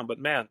aren't around, but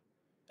man,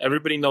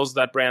 everybody knows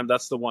that brand.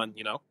 That's the one,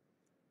 you know.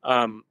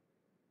 And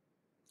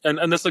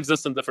this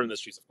exists in different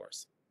industries, of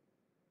course.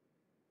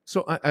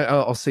 So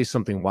I'll say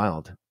something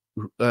wild.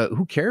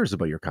 Who cares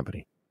about your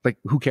company? Like,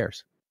 who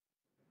cares?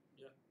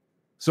 Yeah.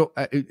 So,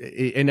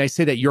 and I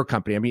say that your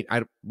company. I mean,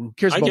 who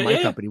cares about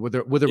my company?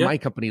 Whether my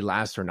company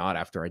lasts or not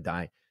after I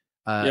die.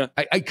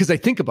 Because I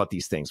think about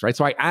these things, right?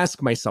 So I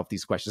ask myself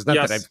these questions. Not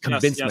that I've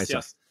convinced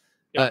myself.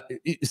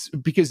 It's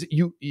because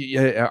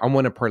I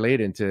want to parlay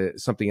it into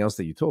something else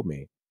that you told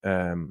me.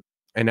 And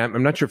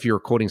I'm not sure if you're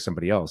quoting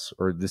somebody else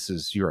or this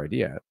is your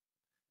idea,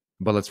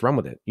 but let's run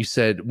with it. You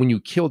said, when you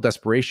kill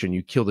desperation,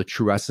 you kill the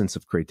true essence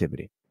of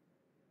creativity.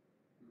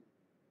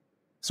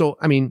 So,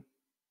 I mean,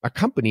 a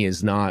company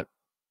is not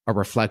a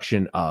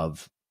reflection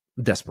of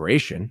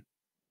desperation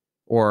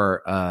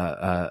or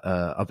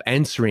of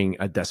answering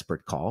a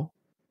desperate call.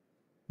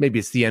 Maybe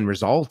it's the end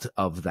result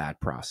of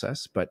that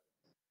process. But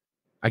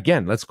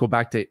again, let's go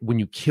back to, when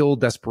you kill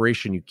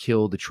desperation, you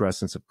kill the true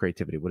essence of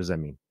creativity. What does that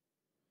mean?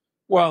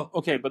 Well,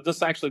 okay, but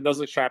this actually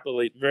does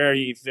extrapolate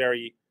very,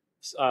 very,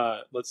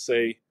 let's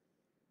say,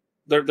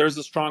 there's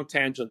a strong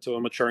tangent to a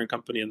maturing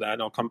company in that,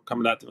 and I'll come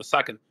to that in a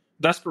second.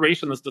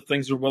 Desperation is the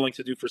things you're willing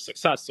to do for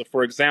success. So,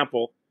 for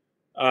example,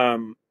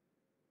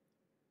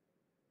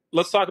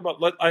 let's talk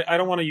about, I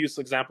don't want to use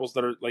examples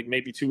that are like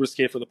maybe too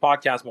risque for the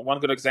podcast, but one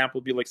good example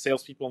would be like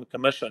salespeople and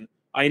commission.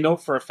 I know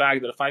for a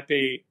fact that if I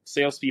pay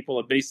salespeople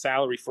a base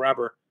salary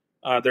forever,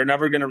 they're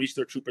never going to reach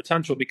their true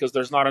potential because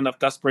there's not enough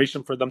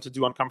desperation for them to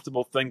do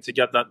uncomfortable thing to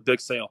get that big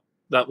sale,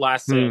 that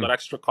last sale, that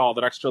extra call,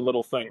 that extra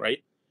little thing,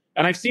 right?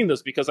 And I've seen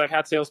this because I've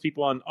had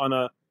salespeople on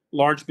a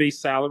large base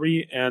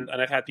salary, and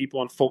I've had people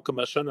on full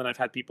commission, and I've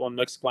had people on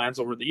mixed plans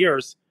over the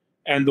years.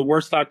 And the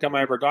worst outcome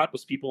I ever got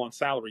was people on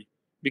salary,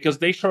 because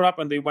they showed up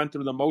and they went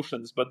through the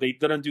motions, but they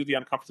didn't do the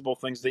uncomfortable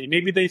things.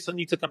 Maybe they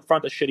need to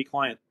confront a shitty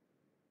client,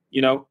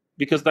 you know,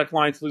 because that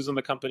client's losing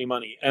the company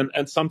money.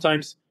 And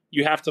sometimes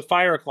you have to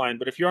fire a client,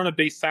 but if you're on a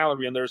base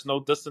salary and there's no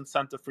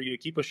disincentive for you to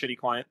keep a shitty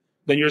client,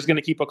 then you're just going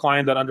to keep a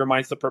client that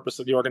undermines the purpose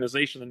of the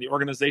organization, and the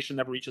organization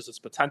never reaches its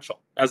potential,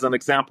 as an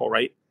example,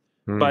 right?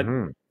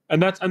 Mm-hmm.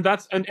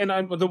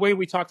 But the way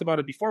we talked about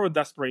it before with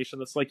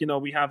desperation, it's like, you know,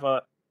 we have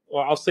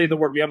I'll say the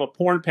word, we have a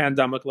porn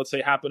pandemic, let's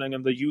say, happening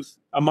in the youth,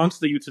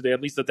 amongst the youth today.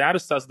 At least the data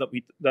says that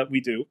we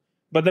do.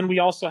 But then we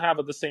also have,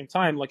 at the same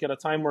time, like at a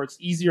time where it's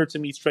easier to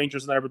meet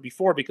strangers than ever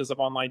before because of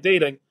online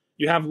dating,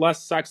 you have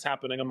less sex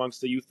happening amongst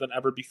the youth than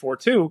ever before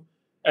too.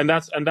 And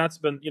that's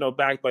been, you know,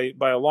 backed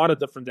by a lot of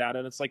different data.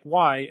 And it's like,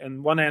 why?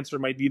 And one answer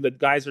might be that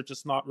guys are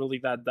just not really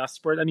that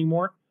desperate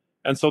anymore.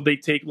 And so they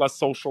take less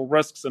social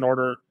risks in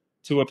order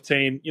to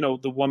obtain, you know,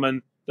 the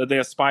woman that they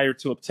aspire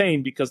to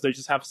obtain, because they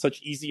just have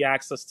such easy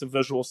access to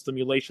visual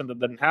stimulation that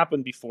didn't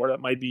happen before. That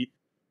might be,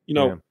 you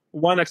know,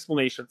 one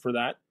explanation for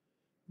that.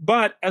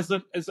 But as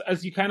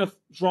you kind of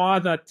draw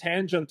that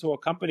tangent to a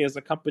company, as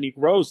a company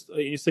grows,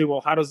 you say, well,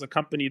 how does a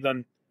company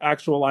then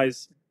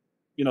actualize,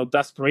 you know,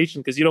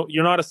 desperation? Because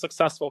you're not a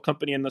successful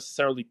company and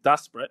necessarily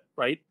desperate,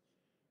 right?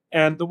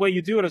 And the way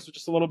you do it is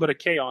just a little bit of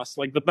chaos.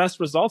 Like, the best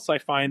results I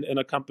find in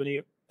a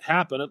company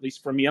happen, at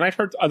least for me, and I've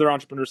heard other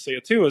entrepreneurs say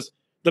it too, is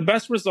the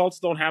best results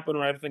don't happen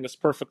when everything is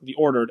perfectly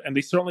ordered, and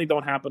they certainly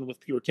don't happen with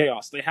pure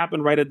chaos. They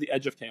happen right at the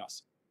edge of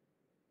chaos.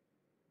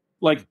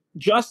 Like,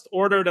 just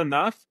ordered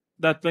enough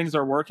that things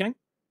are working,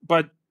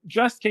 but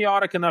just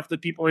chaotic enough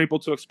that people are able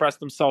to express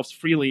themselves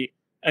freely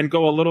and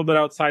go a little bit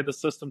outside the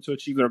system to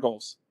achieve their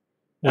goals.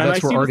 Well, and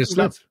that's where artists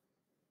live.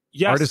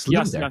 Yes, artists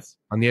live there,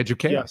 on the edge of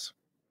chaos.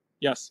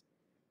 Yes.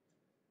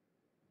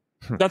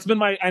 That's been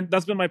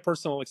my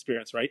personal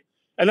experience, right?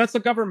 And that's the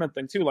government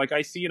thing too. Like,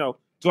 I see, you know,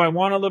 do I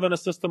want to live in a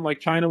system like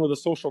China with a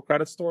social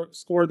credit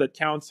score that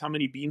counts how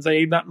many beans I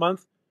ate that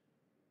month?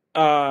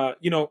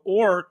 You know,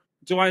 or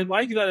do I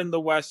like that in the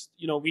West,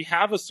 you know, we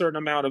have a certain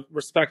amount of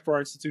respect for our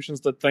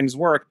institutions, that things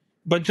work,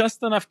 but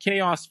just enough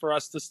chaos for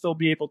us to still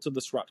be able to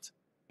disrupt?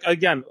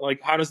 Again,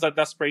 like, how does that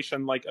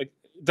desperation,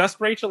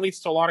 desperation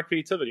leads to a lot of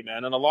creativity,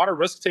 man. And a lot of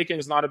risk taking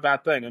is not a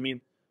bad thing. I mean,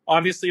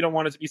 obviously you don't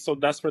want it to be so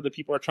desperate that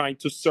people are trying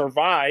to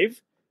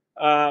survive.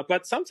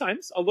 But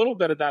sometimes a little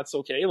bit of that's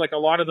okay. Like, a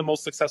lot of the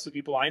most successful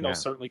people I know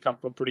certainly come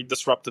from pretty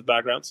disruptive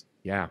backgrounds.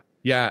 Yeah.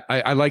 Yeah,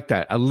 I like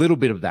that. A little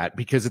bit of that,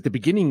 because at the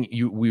beginning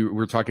we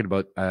were talking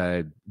about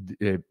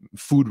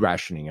food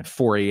rationing at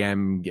 4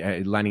 a.m.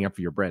 Lining up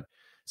for your bread.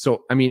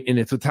 So I mean, in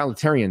a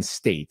totalitarian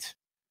state,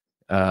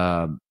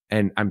 and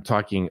I'm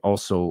talking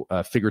also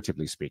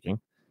figuratively speaking,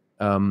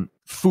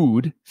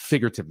 food,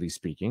 figuratively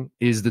speaking,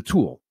 is the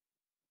tool,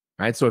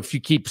 right? So if you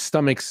keep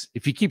stomachs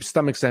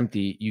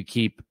empty, you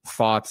keep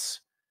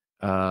thoughts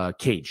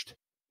caged.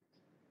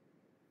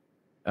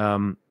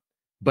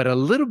 But a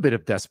little bit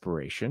of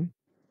desperation,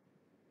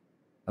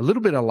 a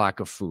little bit of lack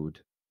of food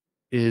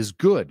is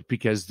good,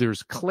 because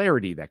there's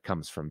clarity that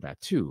comes from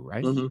that too,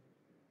 right? Mm-hmm.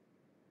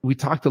 We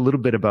talked a little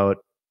bit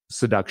about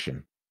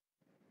seduction.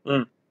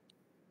 Mm.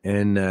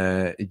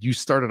 And you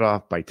started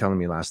off by telling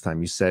me last time,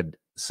 you said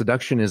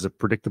seduction is a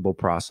predictable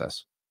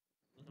process.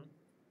 Mm-hmm.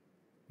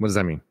 What does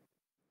that mean?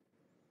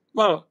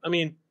 Well, I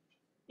mean,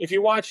 if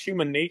you watch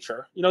human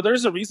nature,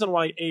 there's a reason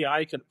why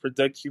AI can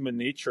predict human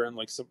nature in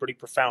like some pretty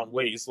profound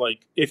ways.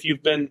 Like if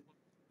you've been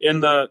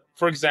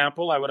for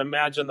example, I would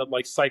imagine that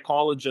like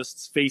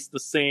psychologists face the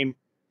same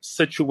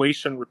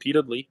situation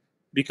repeatedly,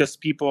 because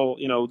people,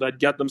 that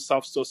get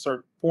themselves to a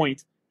certain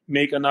point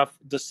make enough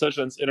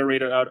decisions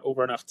iterated out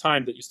over enough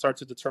time that you start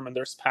to determine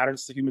there's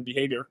patterns to human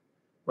behavior,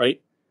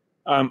 right?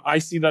 I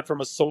see that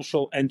from a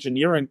social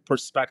engineering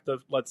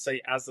perspective. Let's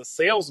say as a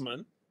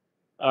salesman,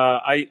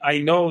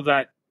 I know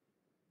that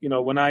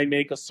when I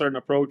make a certain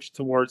approach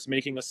towards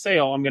making a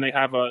sale, I'm going to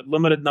have a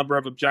limited number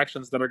of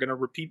objections that are going to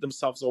repeat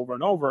themselves over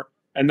and over.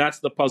 And that's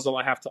the puzzle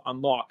I have to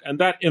unlock. And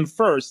that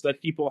infers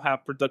that people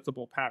have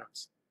predictable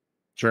patterns.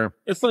 Sure.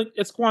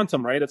 It's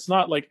quantum, right? It's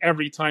not like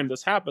every time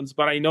this happens,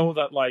 but I know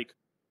that like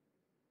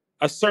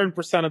a certain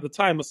percent of the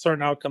time, a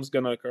certain outcome is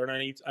going to occur. And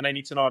I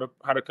need to know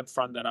how to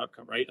confront that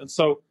outcome, right? And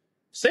so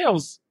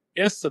sales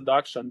is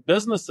seduction.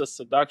 Business is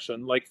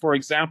seduction. Like, for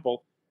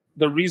example,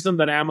 the reason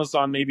that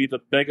Amazon may be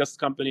the biggest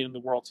company in the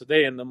world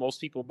today and the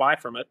most people buy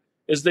from it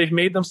is they've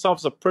made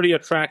themselves a pretty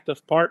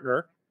attractive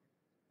partner,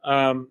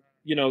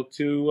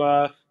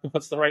 to,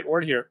 what's the right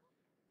word here?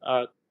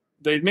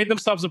 They've made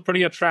themselves a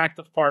pretty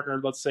attractive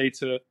partner, let's say,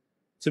 to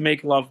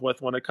make love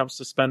with when it comes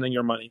to spending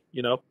your money,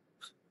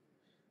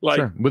 Like,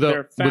 sure.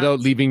 Without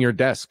leaving your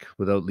desk,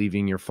 without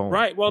leaving your phone.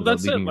 Right. Well,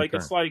 that's it. Like, car.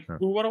 it's like,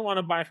 who wouldn't want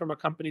to buy from a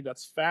company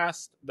that's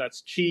fast,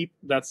 that's cheap,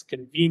 that's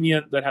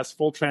convenient, that has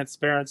full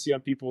transparency on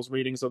people's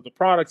ratings of the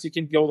products? You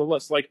can go the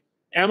list. Like,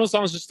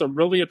 Amazon is just a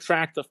really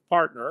attractive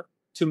partner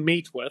to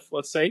mate with,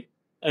 let's say.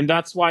 And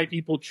that's why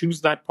people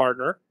choose that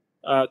partner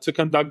to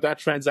conduct that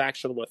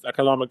transaction with,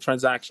 economic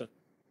transaction.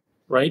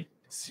 Right?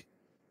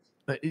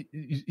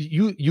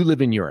 You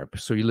live in Europe,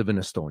 so you live in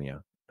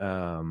Estonia.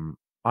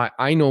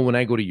 I know when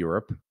I go to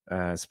Europe,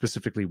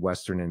 specifically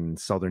Western and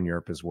Southern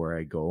Europe is where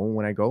I go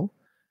when I go.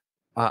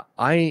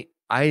 I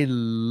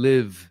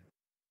live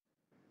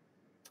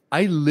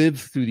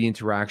through the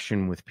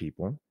interaction with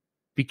people,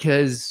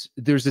 because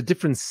there's a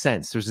different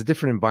sense, there's a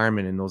different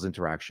environment in those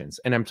interactions.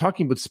 And I'm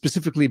talking about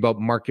specifically about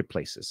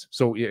marketplaces.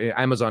 So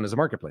Amazon is a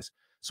marketplace.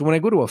 So when I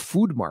go to a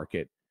food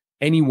market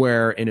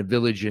anywhere in a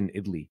village in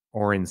Italy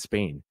or in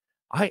Spain,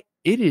 it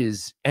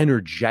is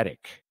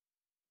energetic,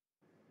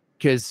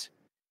 because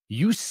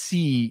you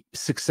see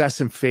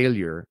success and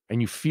failure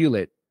and you feel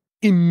it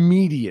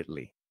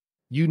immediately.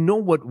 You know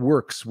what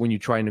works when you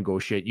try and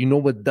negotiate. You know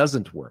what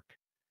doesn't work.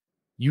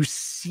 You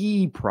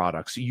see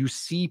products, you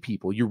see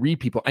people, you read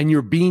people, and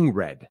you're being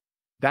read.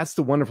 That's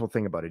the wonderful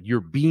thing about it.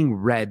 You're being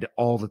read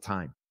all the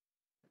time.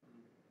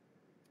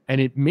 And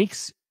it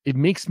makes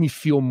me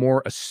feel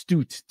more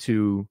astute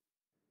to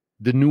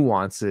the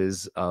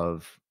nuances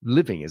of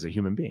living as a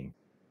human being.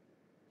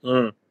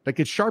 Like,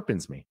 it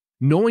sharpens me.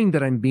 Knowing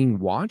that I'm being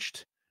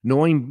watched,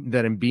 knowing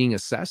that I'm being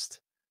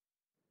assessed,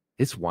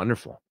 it's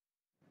wonderful.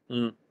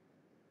 I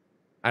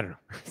don't know.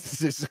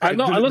 I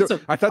know. Listen,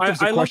 I thought there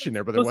was a question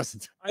there, but there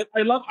wasn't.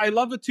 I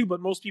love it too, but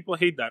most people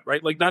hate that,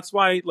 right? Like, that's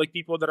why like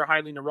people that are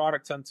highly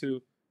neurotic tend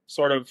to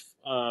sort of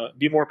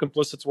be more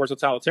complicit towards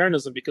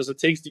totalitarianism, because it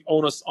takes the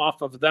onus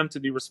off of them to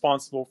be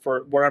responsible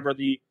for wherever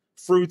the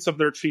fruits of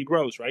their tree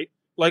grows, right?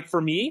 Like,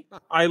 for me,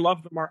 I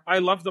love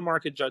the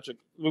market judging.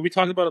 When we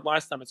talked about it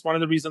last time, it's one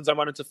of the reasons I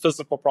went into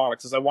physical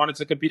products, is I wanted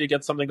to compete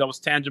against something that was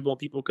tangible and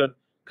people could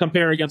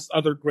compare against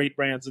other great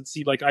brands and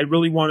see, like, I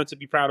really wanted to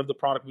be proud of the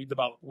product we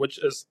developed, which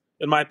is,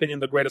 in my opinion,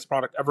 the greatest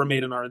product ever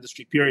made in our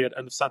industry, period,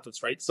 end of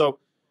sentence, right? So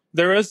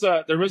there is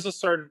a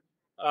certain,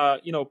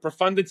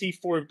 profundity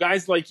for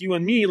guys like you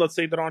and me, let's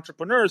say, that are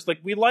entrepreneurs. Like,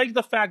 we like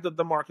the fact that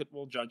the market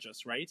will judge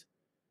us, right?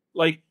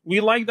 Like,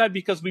 we like that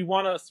because we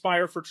want to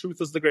aspire for truth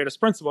as the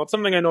greatest principle. It's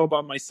something I know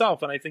about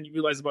myself, and I think you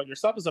realize about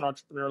yourself as an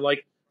entrepreneur.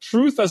 Like,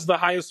 truth as the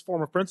highest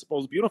form of principle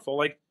is beautiful.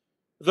 Like,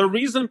 the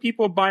reason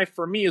people buy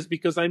from me is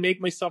because I make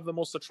myself the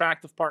most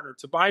attractive partner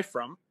to buy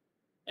from.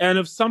 And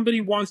if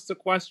somebody wants to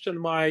question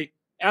my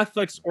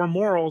ethics or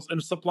morals in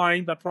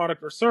supplying that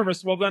product or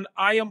service, well, then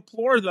I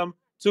implore them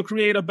to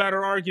create a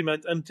better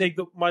argument and take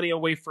the money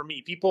away from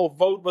me. People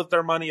vote with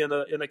their money in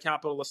a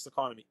capitalist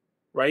economy,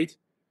 right?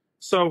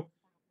 So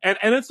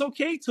And it's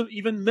okay to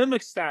even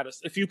mimic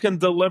status if you can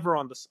deliver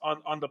on this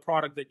on the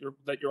product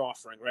that you're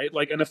offering, right?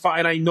 Like,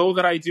 and I know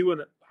that I do,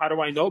 and how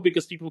do I know?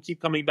 Because people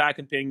keep coming back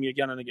and paying me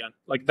again and again.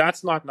 Like,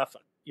 that's not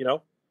nothing, you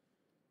know.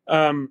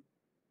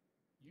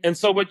 And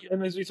so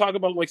and as we talk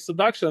about like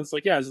seduction, it's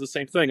like, yeah, it's the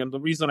same thing. And the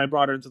reason I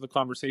brought it into the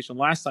conversation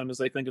last time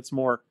is I think it's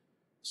more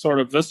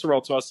sort of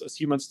visceral to us as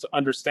humans to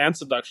understand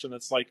seduction.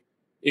 It's like,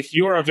 if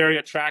you're a very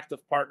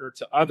attractive partner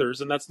to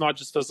others, and that's not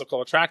just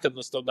physical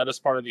attractiveness, though that is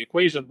part of the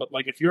equation, but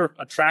like if you're an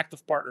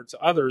attractive partner to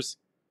others,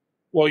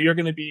 well, you're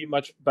going to be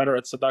much better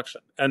at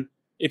seduction. And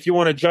if you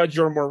want to judge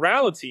your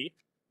morality,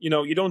 you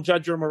know, you don't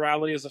judge your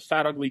morality as a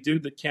fat, ugly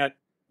dude that can't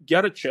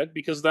get a chick,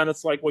 because then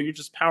it's like, well, you're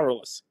just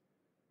powerless.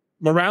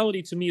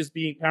 Morality to me is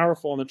being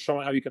powerful and then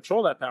showing how you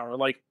control that power.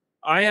 Like,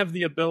 I have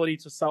the ability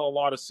to sell a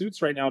lot of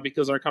suits right now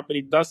because our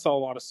company does sell a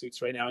lot of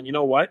suits right now. And you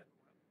know what?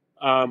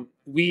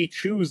 We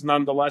choose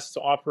nonetheless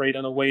to operate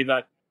in a way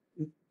that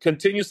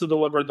continues to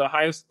deliver the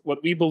highest,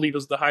 what we believe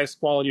is the highest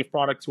quality of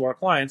product to our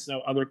clients.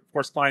 Now, other, of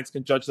course, clients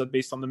can judge that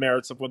based on the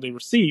merits of what they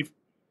receive.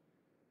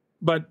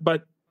 But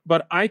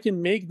I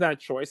can make that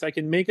choice. I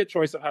can make a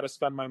choice of how to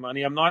spend my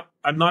money. I'm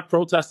not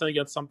protesting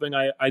against something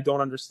I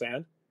don't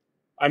understand.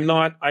 I'm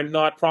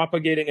not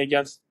propagating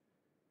against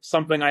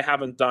something I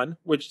haven't done,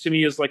 which to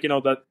me is like, you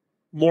know, that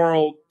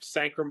moral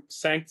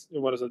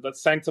that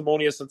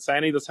sanctimonious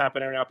insanity that's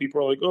happening right now.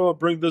 People are like, oh,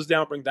 bring this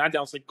down, bring that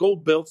down. It's like, go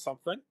build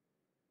something,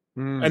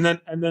 and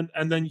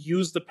then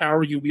use the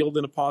power you wield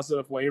in a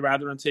positive way,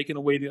 rather than taking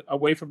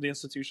away from the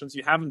institutions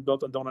you haven't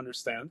built and don't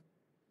understand.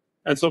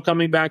 And so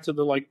coming back to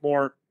the like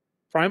more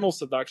primal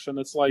seduction,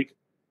 it's like,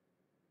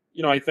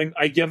 you know, I think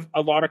I give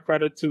a lot of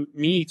credit to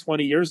me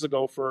 20 years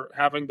ago for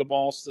having the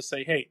balls to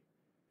say, hey,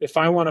 if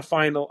I want to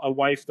find a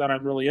wife that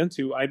I'm really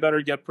into, I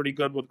better get pretty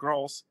good with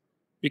girls,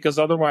 because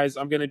otherwise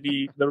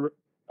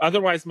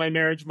otherwise my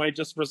marriage might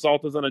just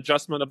result as an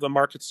adjustment of the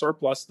market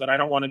surplus that I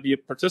don't want to be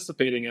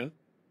participating in.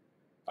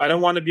 I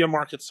don't want to be a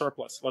market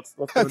surplus. Let's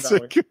put it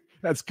that way.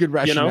 That's good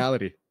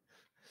rationality.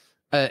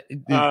 You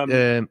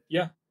know?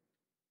 Yeah.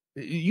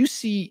 You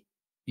see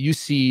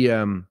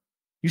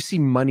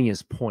money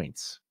as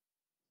points.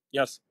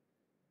 Yes.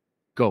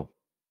 Go.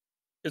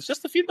 It's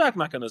just a feedback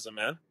mechanism,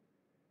 man.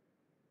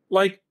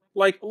 Like,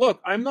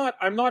 look, I'm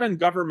not in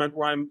government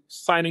where I'm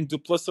signing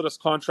duplicitous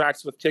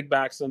contracts with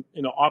kickbacks and,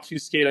 you know,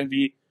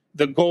 obfuscating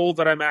the goal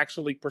that I'm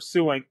actually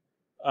pursuing.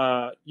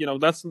 You know,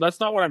 that's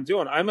not what I'm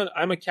doing.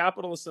 I'm a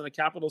capitalist in a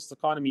capitalist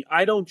economy.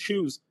 I don't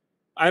choose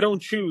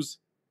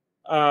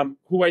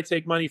who I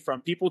take money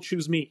from. People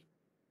choose me.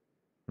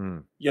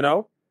 You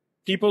know,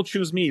 people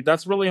choose me.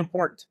 That's really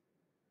important.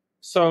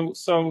 So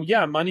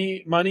yeah,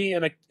 money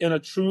in a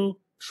true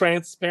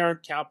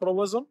transparent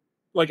capitalism,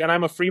 like, and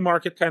I'm a free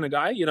market kind of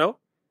guy, you know,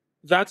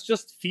 that's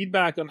just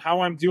feedback on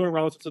how I'm doing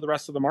relative to the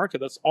rest of the market.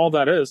 That's all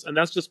that is. And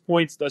that's just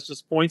points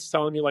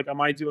telling me, like,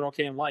 am I doing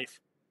okay in life?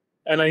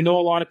 And I know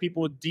a lot of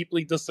people would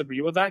deeply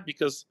disagree with that,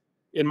 because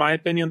in my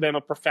opinion, they have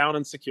a profound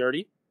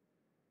insecurity,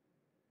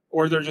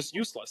 or they're just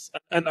useless.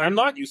 And I'm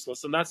not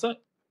useless, and that's it.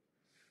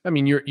 I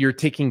mean, you're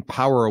taking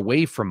power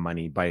away from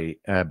money by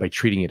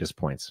treating it as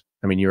points.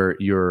 I mean,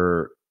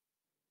 you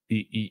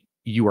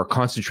are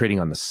concentrating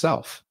on the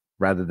self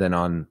rather than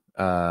on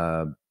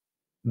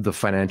the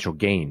financial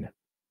gain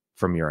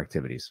from your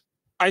activities.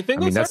 I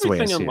think that's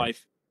everything in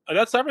life.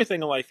 That's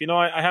everything in life. You know,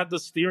 I had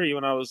this theory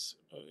when I was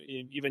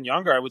even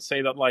younger. I would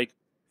say that, like,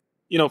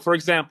 you know, for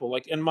example,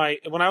 like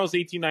when I was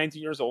 18,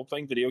 19 years old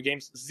playing video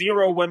games,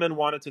 0 women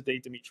wanted to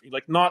date Dimitry.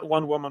 Like, not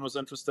one woman was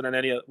interested in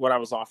any of what I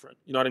was offering.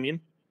 You know what I mean?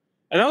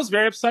 And that was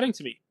very upsetting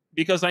to me,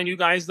 because I knew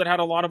guys that had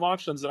a lot of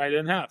options that I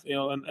didn't have, you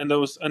know, and it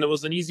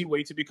was an easy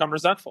way to become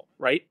resentful,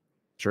 right?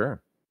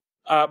 Sure.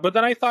 But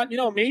then I thought, you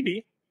know,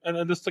 maybe, and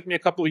then this took me a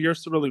couple of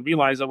years to really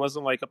realize it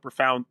wasn't like a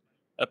profound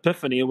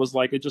epiphany. It was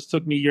like, it just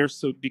took me years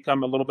to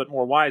become a little bit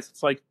more wise.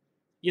 It's like,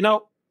 you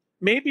know,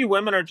 maybe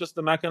women are just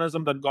the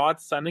mechanism that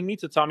God's sending me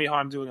to tell me how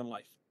I'm doing in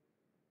life.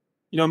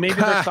 You know,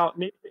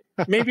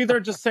 maybe they're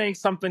just saying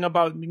something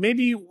about me.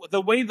 Maybe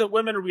the way that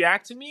women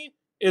react to me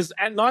is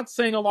not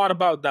saying a lot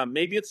about them.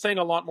 Maybe it's saying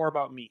a lot more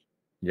about me.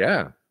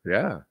 Yeah.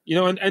 You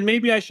know, and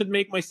maybe I should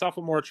make myself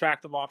a more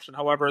attractive option,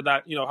 however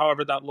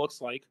that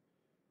looks like.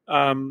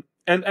 And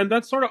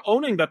that's sort of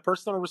owning that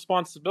personal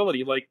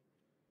responsibility. Like,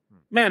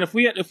 man, if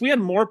we had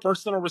more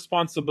personal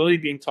responsibility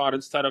being taught,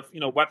 instead of, you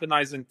know,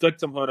 weaponizing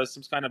victimhood as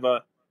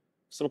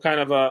some kind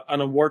of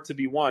an award to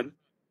be won,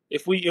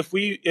 if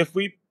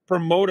we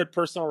promoted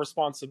personal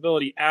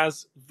responsibility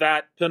as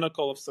that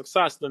pinnacle of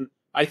success, then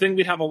I think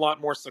we'd have a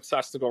lot more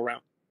success to go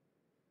around.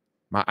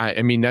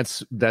 I mean,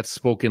 that's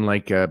spoken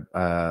like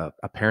a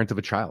parent of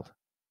a child.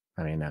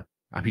 I mean,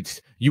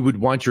 you would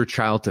want your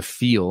child to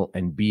feel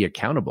and be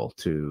accountable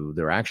to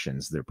their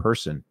actions, their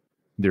person,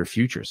 their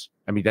futures.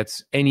 I mean,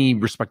 that's any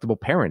respectable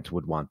parent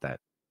would want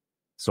that.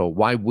 So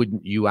why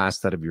wouldn't you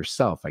ask that of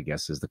yourself, I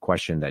guess, is the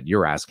question that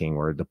you're asking,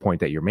 or the point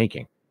that you're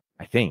making,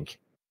 I think.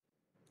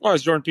 Well,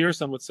 as Jordan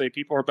Peterson would say,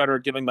 people are better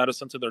at giving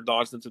medicine to their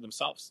dogs than to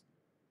themselves.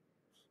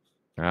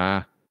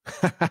 I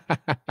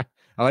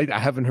I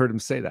haven't heard him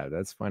say that.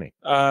 That's funny.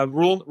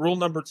 Rule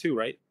number 2,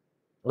 right?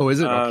 Oh,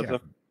 is it? Okay.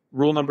 The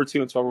rule number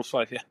 2 and 12 rules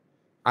 5. Yeah.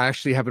 I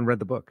actually haven't read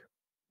the book.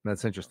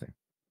 That's interesting.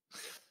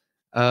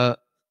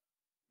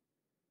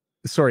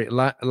 Sorry,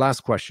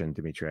 last question,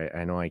 Dimitry.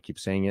 I know I keep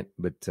saying it,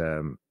 but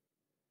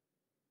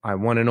I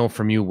want to know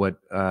from you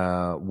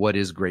what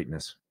is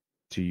greatness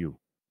to you?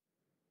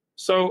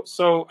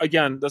 So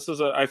again,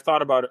 I've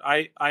thought about it.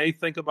 I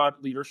think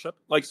about leadership.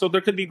 Like, so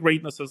there could be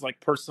greatness as like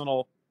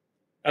personal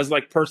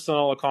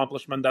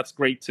accomplishment. That's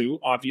great too,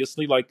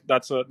 obviously. Like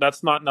that's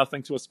not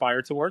nothing to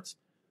aspire towards.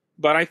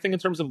 But I think in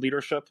terms of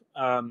leadership,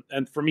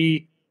 and for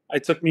me,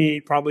 it took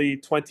me probably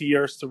 20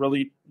 years to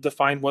really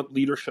define what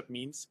leadership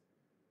means.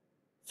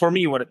 For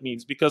me, what it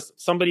means, because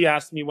somebody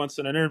asked me once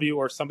in an interview,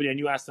 or somebody I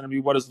knew asked in an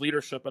interview, what is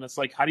leadership? And it's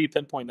like, how do you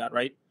pinpoint that,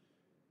 right?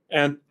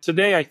 And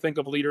today I think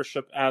of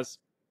leadership as,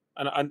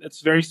 and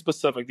it's very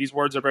specific. These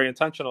words are very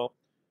intentional.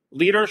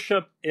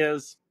 Leadership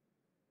is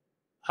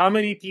how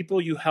many people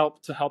you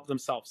help to help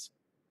themselves.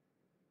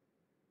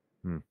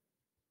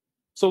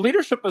 So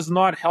leadership is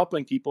not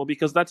helping people,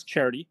 because that's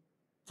charity,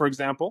 for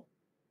example.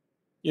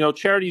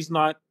 Charity is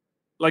not,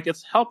 like,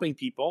 it's helping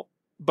people,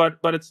 but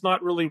it's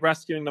not really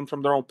rescuing them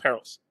from their own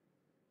perils.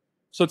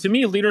 So to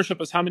me, leadership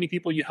is how many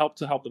people you help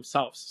to help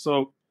themselves.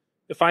 So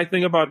if I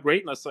think about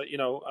greatness,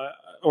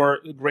 or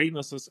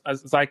greatness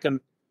as I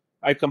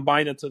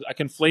conflate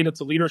it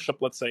to leadership.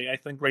 Let's say I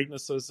think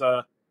greatness is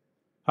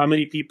how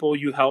many people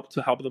you help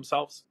to help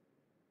themselves.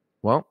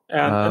 Well,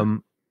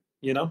 and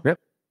Yep.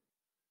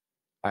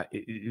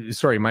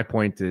 Sorry, my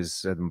point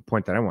is the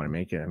point that I want to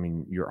make. I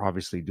mean, you're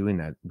obviously doing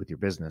that with your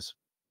business.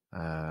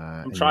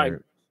 I'm trying.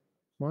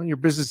 Well, your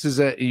business is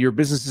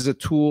a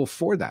tool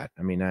for that.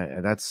 I mean,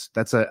 that's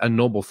a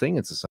noble thing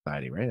in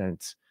society, right? And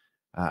it's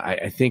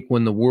I think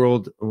when the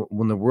world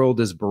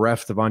is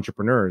bereft of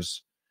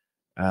entrepreneurs,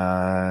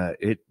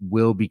 it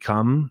will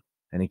become,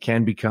 and it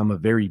can become, a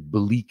very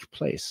bleak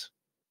place.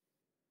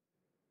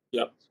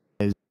 Yep.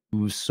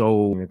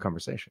 So in a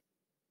conversation.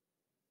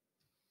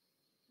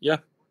 Yeah.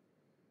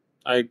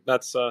 I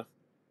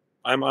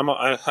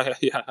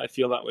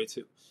feel that way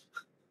too.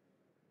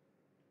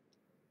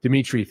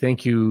 Dimitry,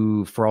 thank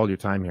you for all your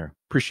time here.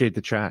 Appreciate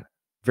the chat.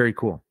 Very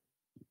cool.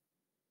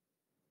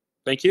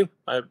 Thank you.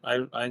 I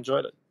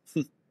enjoyed it.